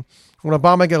day when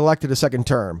Obama got elected a second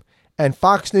term, and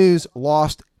Fox News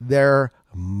lost their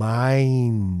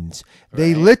minds. Right.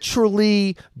 They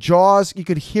literally jaws. You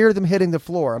could hear them hitting the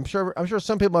floor. I'm sure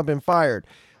some people have been fired.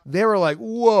 They were like,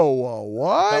 "Whoa,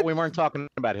 what?" But we weren't talking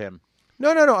about him.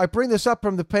 No. I bring this up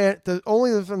from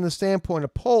only from the standpoint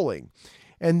of polling,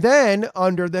 and then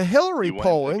under the Hillary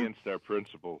polling, against our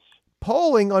principles.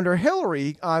 Polling under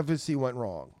Hillary obviously went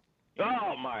wrong.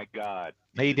 Oh my God!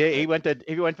 He did. He went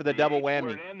for the double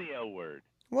whammy. And the L word.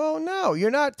 Well, no,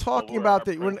 you're not talking about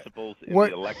the principles in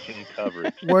the election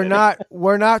coverage. We're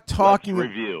not talking. Let's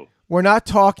review. We're not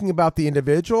talking about the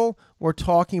individual. We're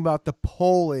talking about the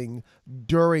polling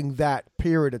during that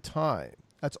period of time.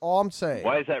 That's all I'm saying.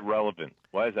 Why is that relevant?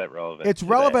 It's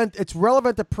relevant. It's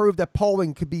relevant to prove that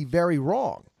polling could be very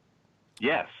wrong.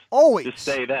 Yes. Always. Just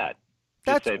say that.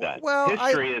 Say that. Well,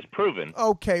 history has proven.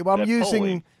 Okay. Well, I'm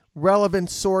using relevant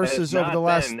sources over the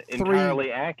last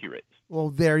entirely accurate.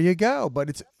 Well, there you go. But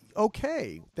it's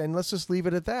okay. Then let's just leave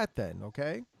it at that. Then,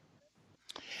 okay.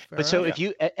 But so, if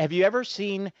you have you ever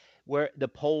seen where the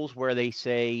polls where they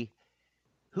say,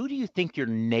 who do you think your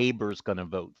neighbor's going to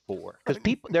vote for? Because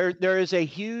there is a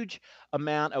huge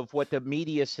amount of what the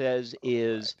media says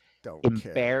is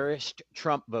embarrassed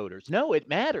Trump voters. No, it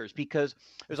matters because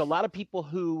there's a lot of people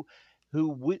who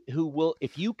will,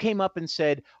 if you came up and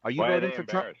said, "Are you voting for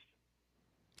Trump?"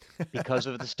 Because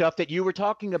of the stuff that you were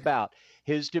talking about,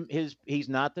 he's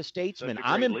not the statesman.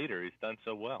 I'm a leader. He's done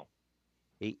so well.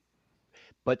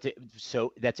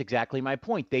 So that's exactly my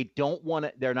point. They don't want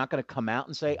to. They're not going to come out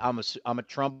and say, "I'm a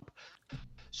Trump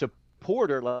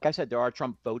supporter." Like I said, there are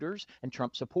Trump voters and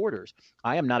Trump supporters.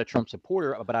 I am not a Trump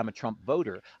supporter, but I'm a Trump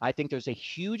voter. I think there's a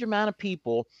huge amount of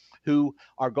people who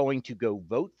are going to go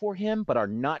vote for him, but are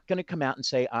not going to come out and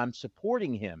say, "I'm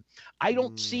supporting him." I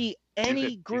don't see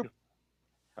any group.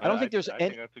 I don't think there's any. I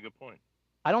think that's a good point.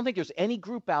 I don't think there's any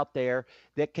group out there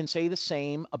that can say the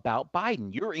same about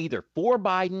Biden. You're either for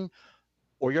Biden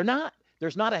or you're not.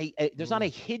 There's not a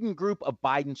hidden group of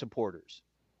Biden supporters.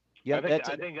 Yeah, I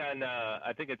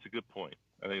think it's a good point.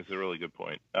 I think it's a really good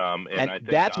point. And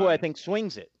that's what I think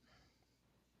swings it.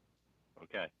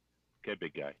 Okay. Okay,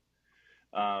 big guy.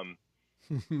 I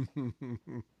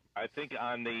think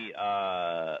on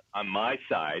my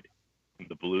side,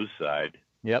 the blue side,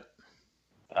 Yep.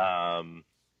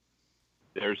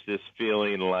 there's this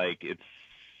feeling like it's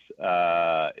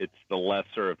the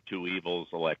lesser of two evils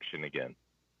election again.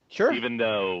 Sure. Even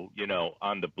though,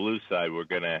 on the blue side we're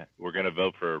gonna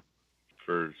vote for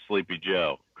Sleepy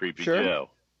Joe, Creepy Sure. Joe,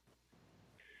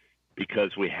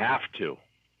 because we have to.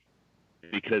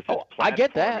 Because his I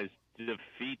get that. platform is to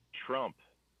defeat Trump,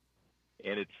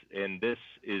 and this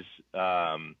is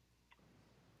I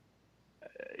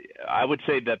would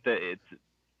say that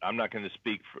I'm not going to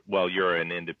speak for, well, you're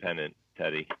an independent,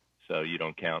 Teddy, so you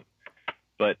don't count.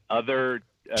 But other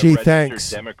registered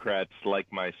Democrats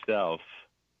like myself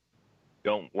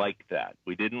don't like that.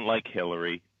 We didn't like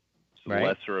Hillary. It's the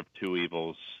lesser of two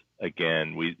evils.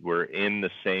 Again, we're in the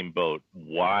same boat.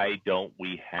 Why don't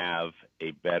we have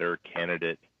a better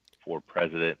candidate for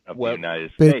president of the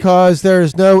United States? Because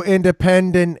there's no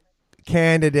independent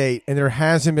candidate, and there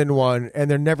hasn't been one, and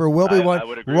there never will be one. I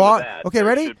would agree with that. Okay, there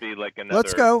ready? Should be like another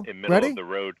Let's go. middle Ready? Of the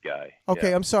road guy. Okay,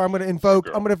 yeah. I'm sorry. I'm going to invoke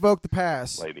the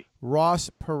pass. Lady. Ross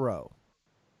Perot.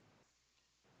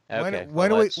 Okay.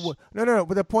 No.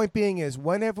 But the point being is,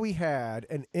 when have we had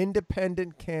an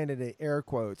independent candidate, air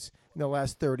quotes, in the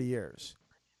last 30 years?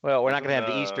 Well, we're not going to have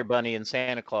the Easter Bunny and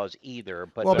Santa Claus either.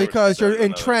 But because you're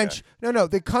entrenched. No,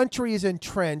 the country is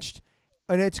entrenched,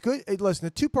 and it's good. Listen,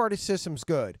 the two-party system's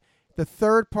good. The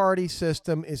third-party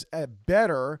system is a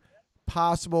better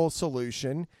possible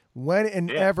solution when and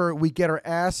ever we get our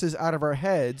asses out of our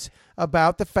heads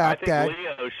about the fact that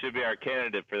Leo should be our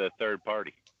candidate for the third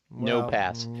party. No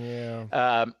pass.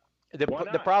 Yeah.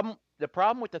 The problem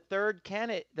with the third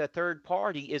candidate, the third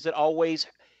party, is it always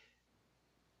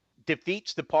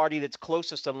defeats the party that's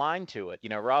closest in line to it.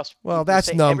 Ross. Well,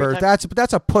 that's numbers.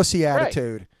 That's a pussy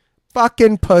attitude.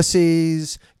 Fucking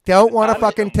pussies don't want to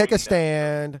fucking take a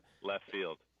stand. Left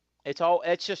field.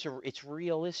 It's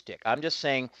realistic. I'm just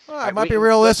saying. Well, it might be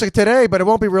realistic today, but it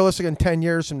won't be realistic in 10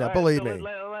 years from now. Believe me.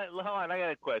 Hold on, I got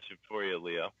a question for you,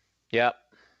 Leo. Yep.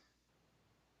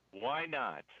 Why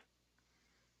not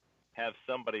have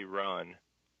somebody run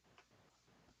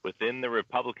within the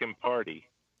Republican Party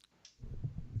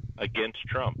against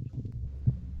Trump?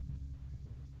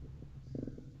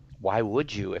 Why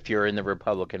would you if you're in the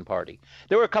Republican Party?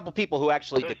 There were a couple people who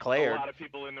actually declared. A lot of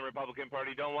people in the Republican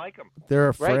Party don't like him. They're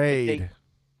afraid. Right?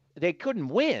 They couldn't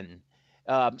win.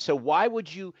 So why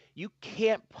would you? You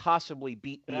can't possibly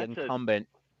beat the incumbent.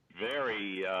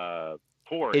 Very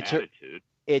poor attitude.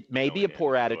 It may be a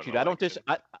poor attitude. I don't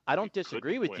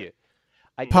disagree with you.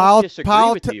 I don't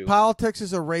disagree with you. Politics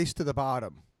is a race to the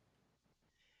bottom.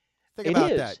 Think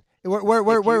about that.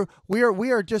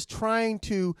 We are just trying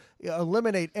to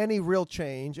eliminate any real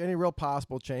change, any real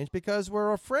possible change, because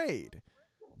we're afraid.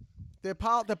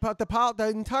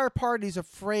 The entire party's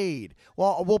afraid.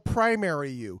 Well, we'll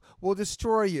primary you. We'll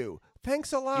destroy you.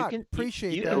 Thanks a lot.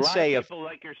 Appreciate that. A lot of people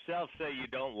like yourself say you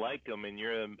don't like them, and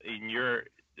you're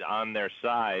on their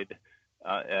side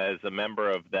as a member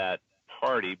of that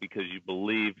party because you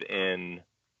believe in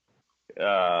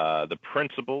the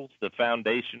principles, the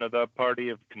foundation of that party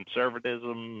of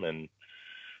conservatism, and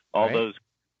all those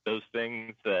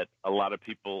things that a lot of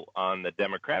people on the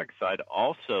Democratic side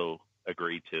also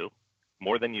agree to,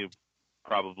 more than you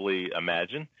probably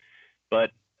imagine,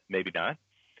 but maybe not.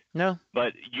 No.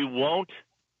 But you won't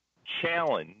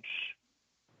challenge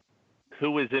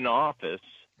who is in office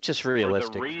just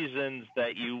realistic for the reasons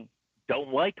that you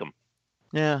don't like them.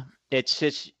 Yeah,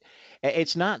 it's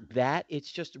not that.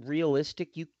 It's just realistic.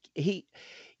 You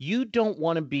don't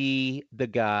want to be the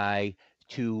guy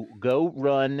to go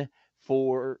run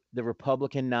for the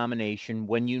Republican nomination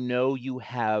when you know you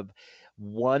have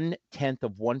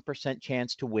 0.1%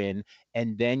 chance to win,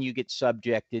 and then you get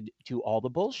subjected to all the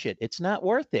bullshit. It's not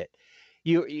worth it.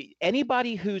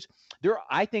 Anybody who's there,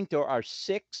 I think there are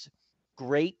 6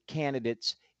 great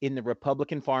candidates in the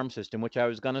Republican farm system, which I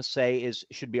was going to say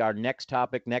should be our next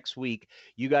topic next week.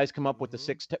 You guys come up with the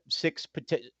six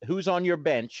who's on your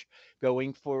bench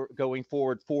going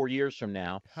forward 4 years from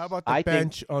now. How about the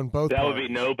bench on both? That would be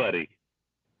nobody.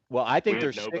 Well, I think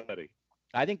there's nobody.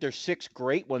 I think there's 6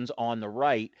 great ones on the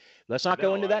right. Let's not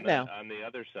go into that now. On the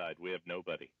other side, we have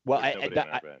nobody. Well,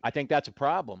 I think that's a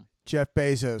problem. Jeff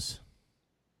Bezos.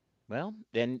 Well,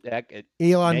 then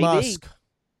Elon Musk.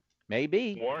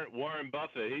 Maybe Warren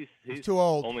Buffett. He's too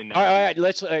old. Only 90. All right.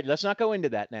 Let's not go into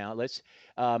that now.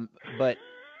 But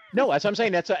no, that's what I'm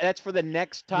saying. That's for the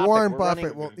next topic. Warren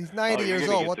Buffett. Well, he's 90 years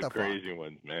old. What the fuck? Crazy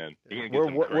ones, man. You're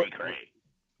gonna get some cray.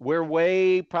 We're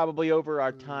way probably over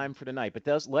our time for tonight, but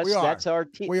We are. that's our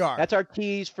We are. that's our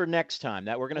tease for next time.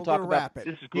 That we're going to We're talk gonna about wrap it.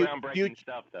 This is groundbreaking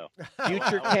stuff, though.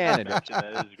 future I wanna candidates.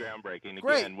 mention that this is groundbreaking.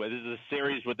 Great. Again, this is a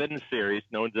series within a series.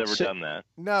 No one's ever done that.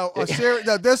 No, a series.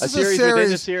 No, this A is series a within series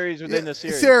the series within the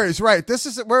series. Series, right?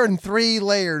 We're in 3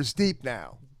 layers deep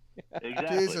now.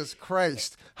 Exactly. Jesus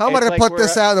Christ! How am I It's going to like put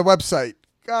this out on the website?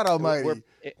 God Almighty!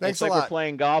 It's Thanks like a we're lot.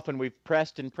 playing golf and we've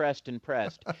pressed and pressed and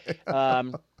pressed.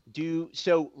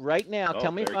 So right now, Oh,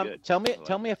 tell me very good. tell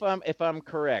me if I'm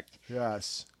correct.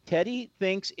 Yes. Teddy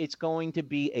thinks it's going to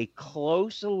be a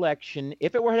close election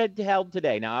if it were held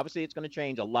today. Now, obviously, it's going to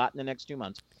change a lot in the next 2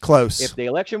 months. Close. If the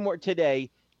election were today,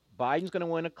 Biden's going to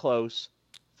win a close.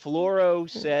 Floro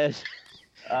says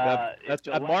a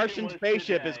Martian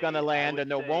spaceship is going to land, and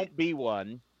there won't be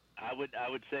one. I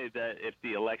would say that if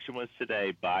the election was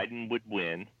today, Biden would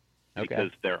win Okay.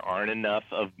 because there aren't enough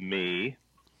of me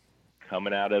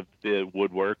coming out of the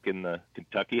woodwork in the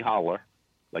Kentucky holler,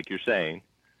 like you're saying,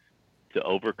 to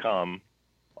overcome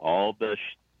all the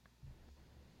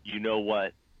you know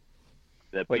what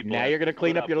that Wait, people now have you're gonna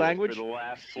clean put up your with language? for the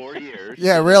last 4 years.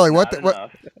 Yeah, really. Not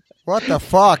enough. What the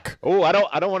fuck? Oh, I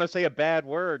don't want to say a bad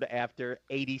word after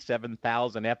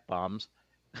 87,000 F-bombs.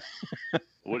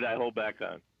 What did I hold back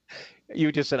on?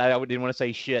 You just said I didn't want to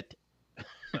say shit.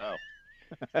 Oh,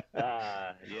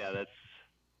 yeah, that's.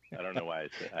 I don't know why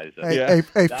I said Hey, that.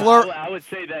 hey, Floro, I would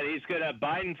say that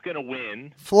Biden's gonna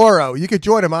win. Floro, you could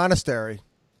join a monastery.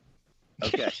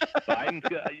 Okay, Biden's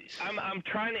gonna. I'm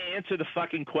trying to answer the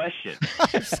fucking question.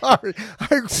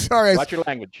 I'm sorry. Watch your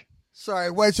language. Sorry, I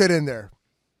wedged it in there.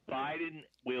 Biden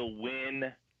will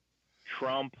win.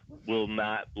 Trump will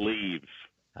not leave.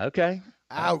 Okay.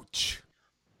 Ouch.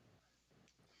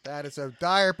 That is a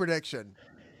dire prediction.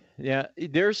 Yeah,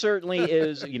 there certainly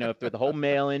is, if the whole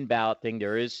mail-in ballot thing,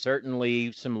 there is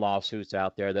certainly some lawsuits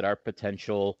out there that are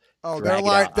potential. Oh, drag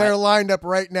they're it out. lined up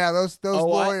right now. Those Oh,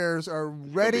 lawyers are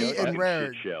ready It's gonna and be a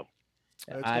raring. shit show.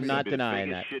 I'm not It's gonna be the denying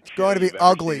biggest that. shit It's going to show be you've ever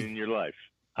ugly. seen in your life.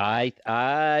 I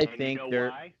And think you know they're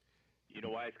why? You know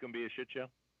why it's going to be a shit show?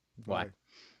 why?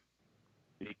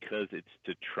 Because it's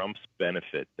to Trump's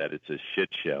benefit that it's a shit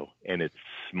show, and it's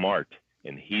smart,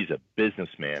 and he's a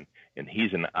businessman, and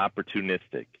he's an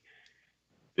opportunistic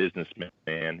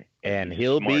businessman, And he's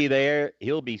he'll smart. be there.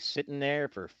 He'll be sitting there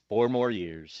for 4 more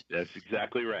years That's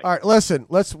exactly right. All right, listen.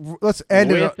 Let's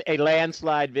end with it. a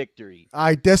landslide victory.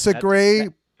 I disagree.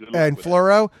 Good luck And with that.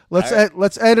 Floro, let's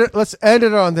end it. Let's end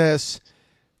it on this.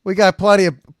 We got plenty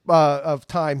of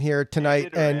time here tonight.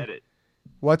 Edit or And edit?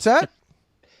 what's that?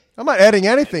 I'm not editing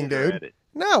anything, Edit or dude. edit?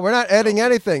 No, we're not editing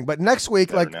anything. But next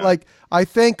week, Better not. like I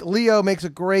think Leo makes a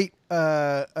great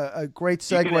a great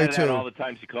You can segue edit out all to. the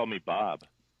times you call me Bob.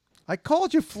 I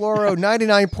called you Floro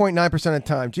 99.9% of the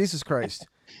time. Jesus Christ,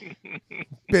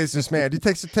 businessman. Do you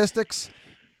take statistics?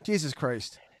 Jesus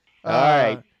Christ. All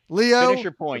right. Leo. Finish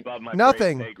your point. Above my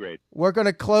Nothing. pay grade. We're going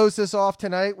to close this off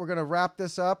tonight. We're going to wrap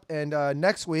this up, and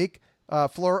next week,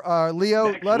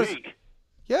 Leo, Next let us. week.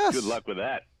 Yes. Good luck with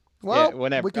that. Well, Yeah,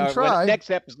 whenever, we can try.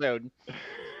 Next episode.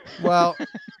 Well,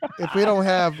 if we don't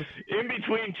have, In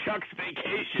between Chuck's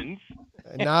vacations.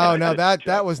 no,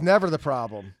 that was never the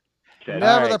problem. Said-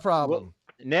 Never All the right. problem.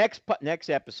 Next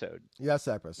episode. Yes,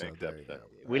 episode. Next There you episode.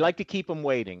 go. We like to keep them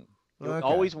waiting. Okay.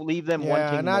 Always leave them Yeah,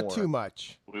 wanting not more. too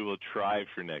much. We will try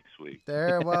for next week.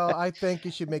 There. Well, I think you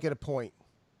should make it a point.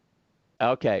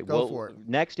 Okay. Go for it.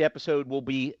 Next episode will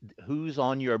be who's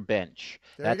on your bench.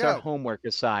 There you That's our go. homework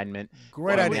assignment.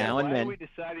 Great Why idea. Now and why then. are we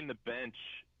deciding the bench?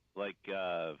 Like,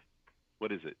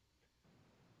 what is it?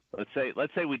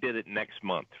 Let's say we did it next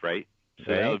month, right?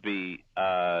 So Okay. that would be,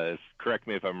 correct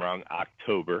me if I'm wrong,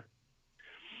 October.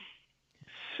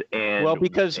 And Well,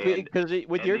 because with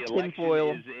and your the election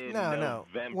tinfoil. is in No.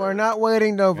 November. We're not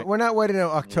waiting. We're not waiting till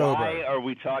October. Why are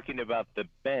we talking about the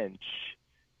bench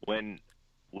when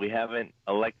we haven't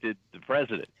elected the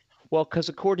president? Well, because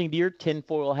according to your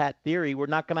tinfoil hat theory, we're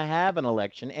not going to have an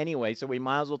election anyway, so we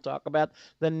might as well talk about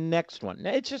the next one.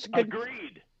 It's just a good.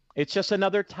 Agreed. It's just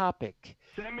another topic.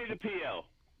 Send me the PO.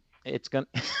 It's going.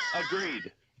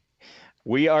 Agreed.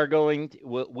 We are going.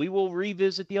 We will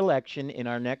revisit the election in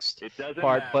our next It doesn't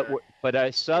part, matter. but a We're gonna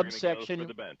go subsection. for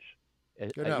the bench.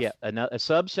 Good enough. Yeah, a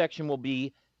subsection will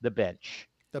be the bench.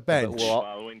 The bench. Well, Are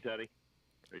you following, Teddy?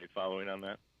 Are you following on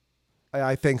that?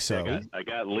 I think so. I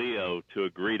got Leo to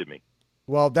agree to me.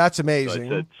 Well, that's So I amazing.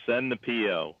 said, send the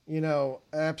PO.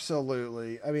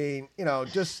 Absolutely. I mean,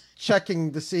 just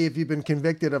checking to see if you've been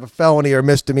convicted of a felony or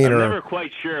misdemeanor. I'm never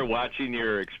quite sure watching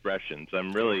your expressions.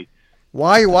 I'm really.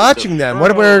 Why are you watching them?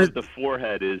 What furrow were of the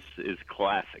forehead is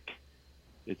classic.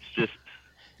 It's just.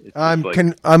 It's I just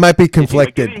like, might be am I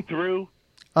conflicted. getting through?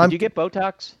 Did you get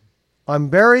Botox? I'm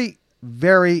very,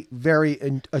 very, very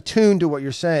attuned to what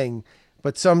you're saying,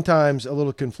 but sometimes a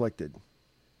little conflicted.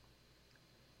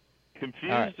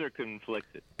 Confused or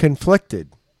conflicted?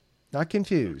 Conflicted, not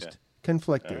confused. Okay.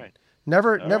 Conflicted. All right.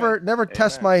 Never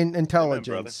test Amen. my Amen,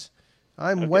 intelligence.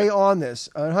 I'm Okay. way on this,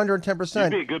 You'd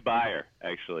 110%. be a good buyer,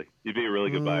 actually. You'd be a really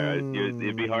good buyer.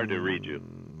 It'd be hard to read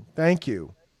you. Thank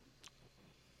you.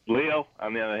 Leo,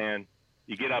 on the other hand,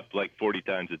 you get up like 40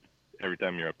 times every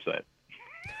time you're upset.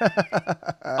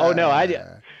 Oh no, I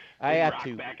have rock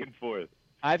to. back and forth.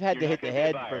 I've had You're to not hit the gonna be a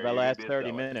head buyer, for you're the gonna last be a 30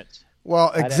 seller. minutes.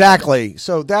 Well, exactly.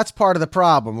 So that's part of the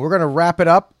problem. We're going to wrap it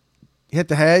up, hit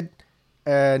the head,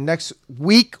 and next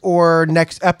week or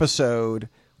next episode,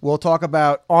 we'll talk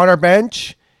about on our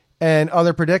bench and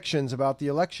other predictions about the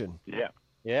election. Yeah.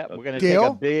 Yeah, we're going to take Deal?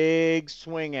 a big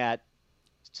swing at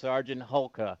Sergeant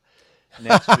Hulka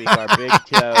next week, our big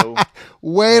toe.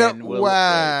 Wait And a we'll-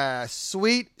 wow,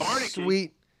 sweet, Barnaky.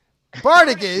 sweet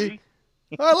Barnaky.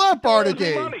 I love Where's the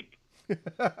Barnaky. money?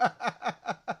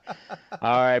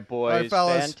 All right, boys. All right,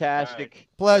 fellas. Fantastic.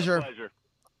 Pleasure. Pleasure.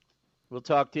 We'll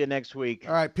talk to you next week.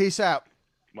 All right, peace out.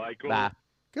 Michael. Bye.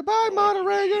 Goodbye, I want you to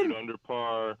Monterey. shoot under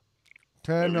par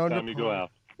 10 every under time you go par.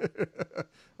 out.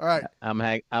 All right, I'm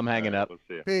hanging up. We'll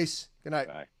see you. peace. Good night.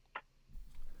 Bye.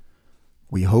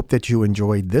 We hope that you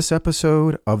enjoyed this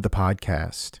episode of the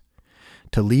podcast.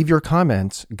 To leave your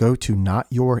comments, go to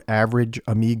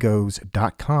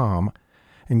notyouraverageamigos.com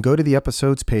and go to the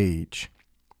episodes page.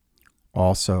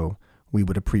 Also, we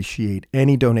would appreciate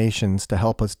any donations to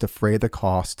help us defray the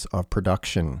costs of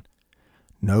production.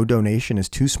 No donation is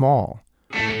too small,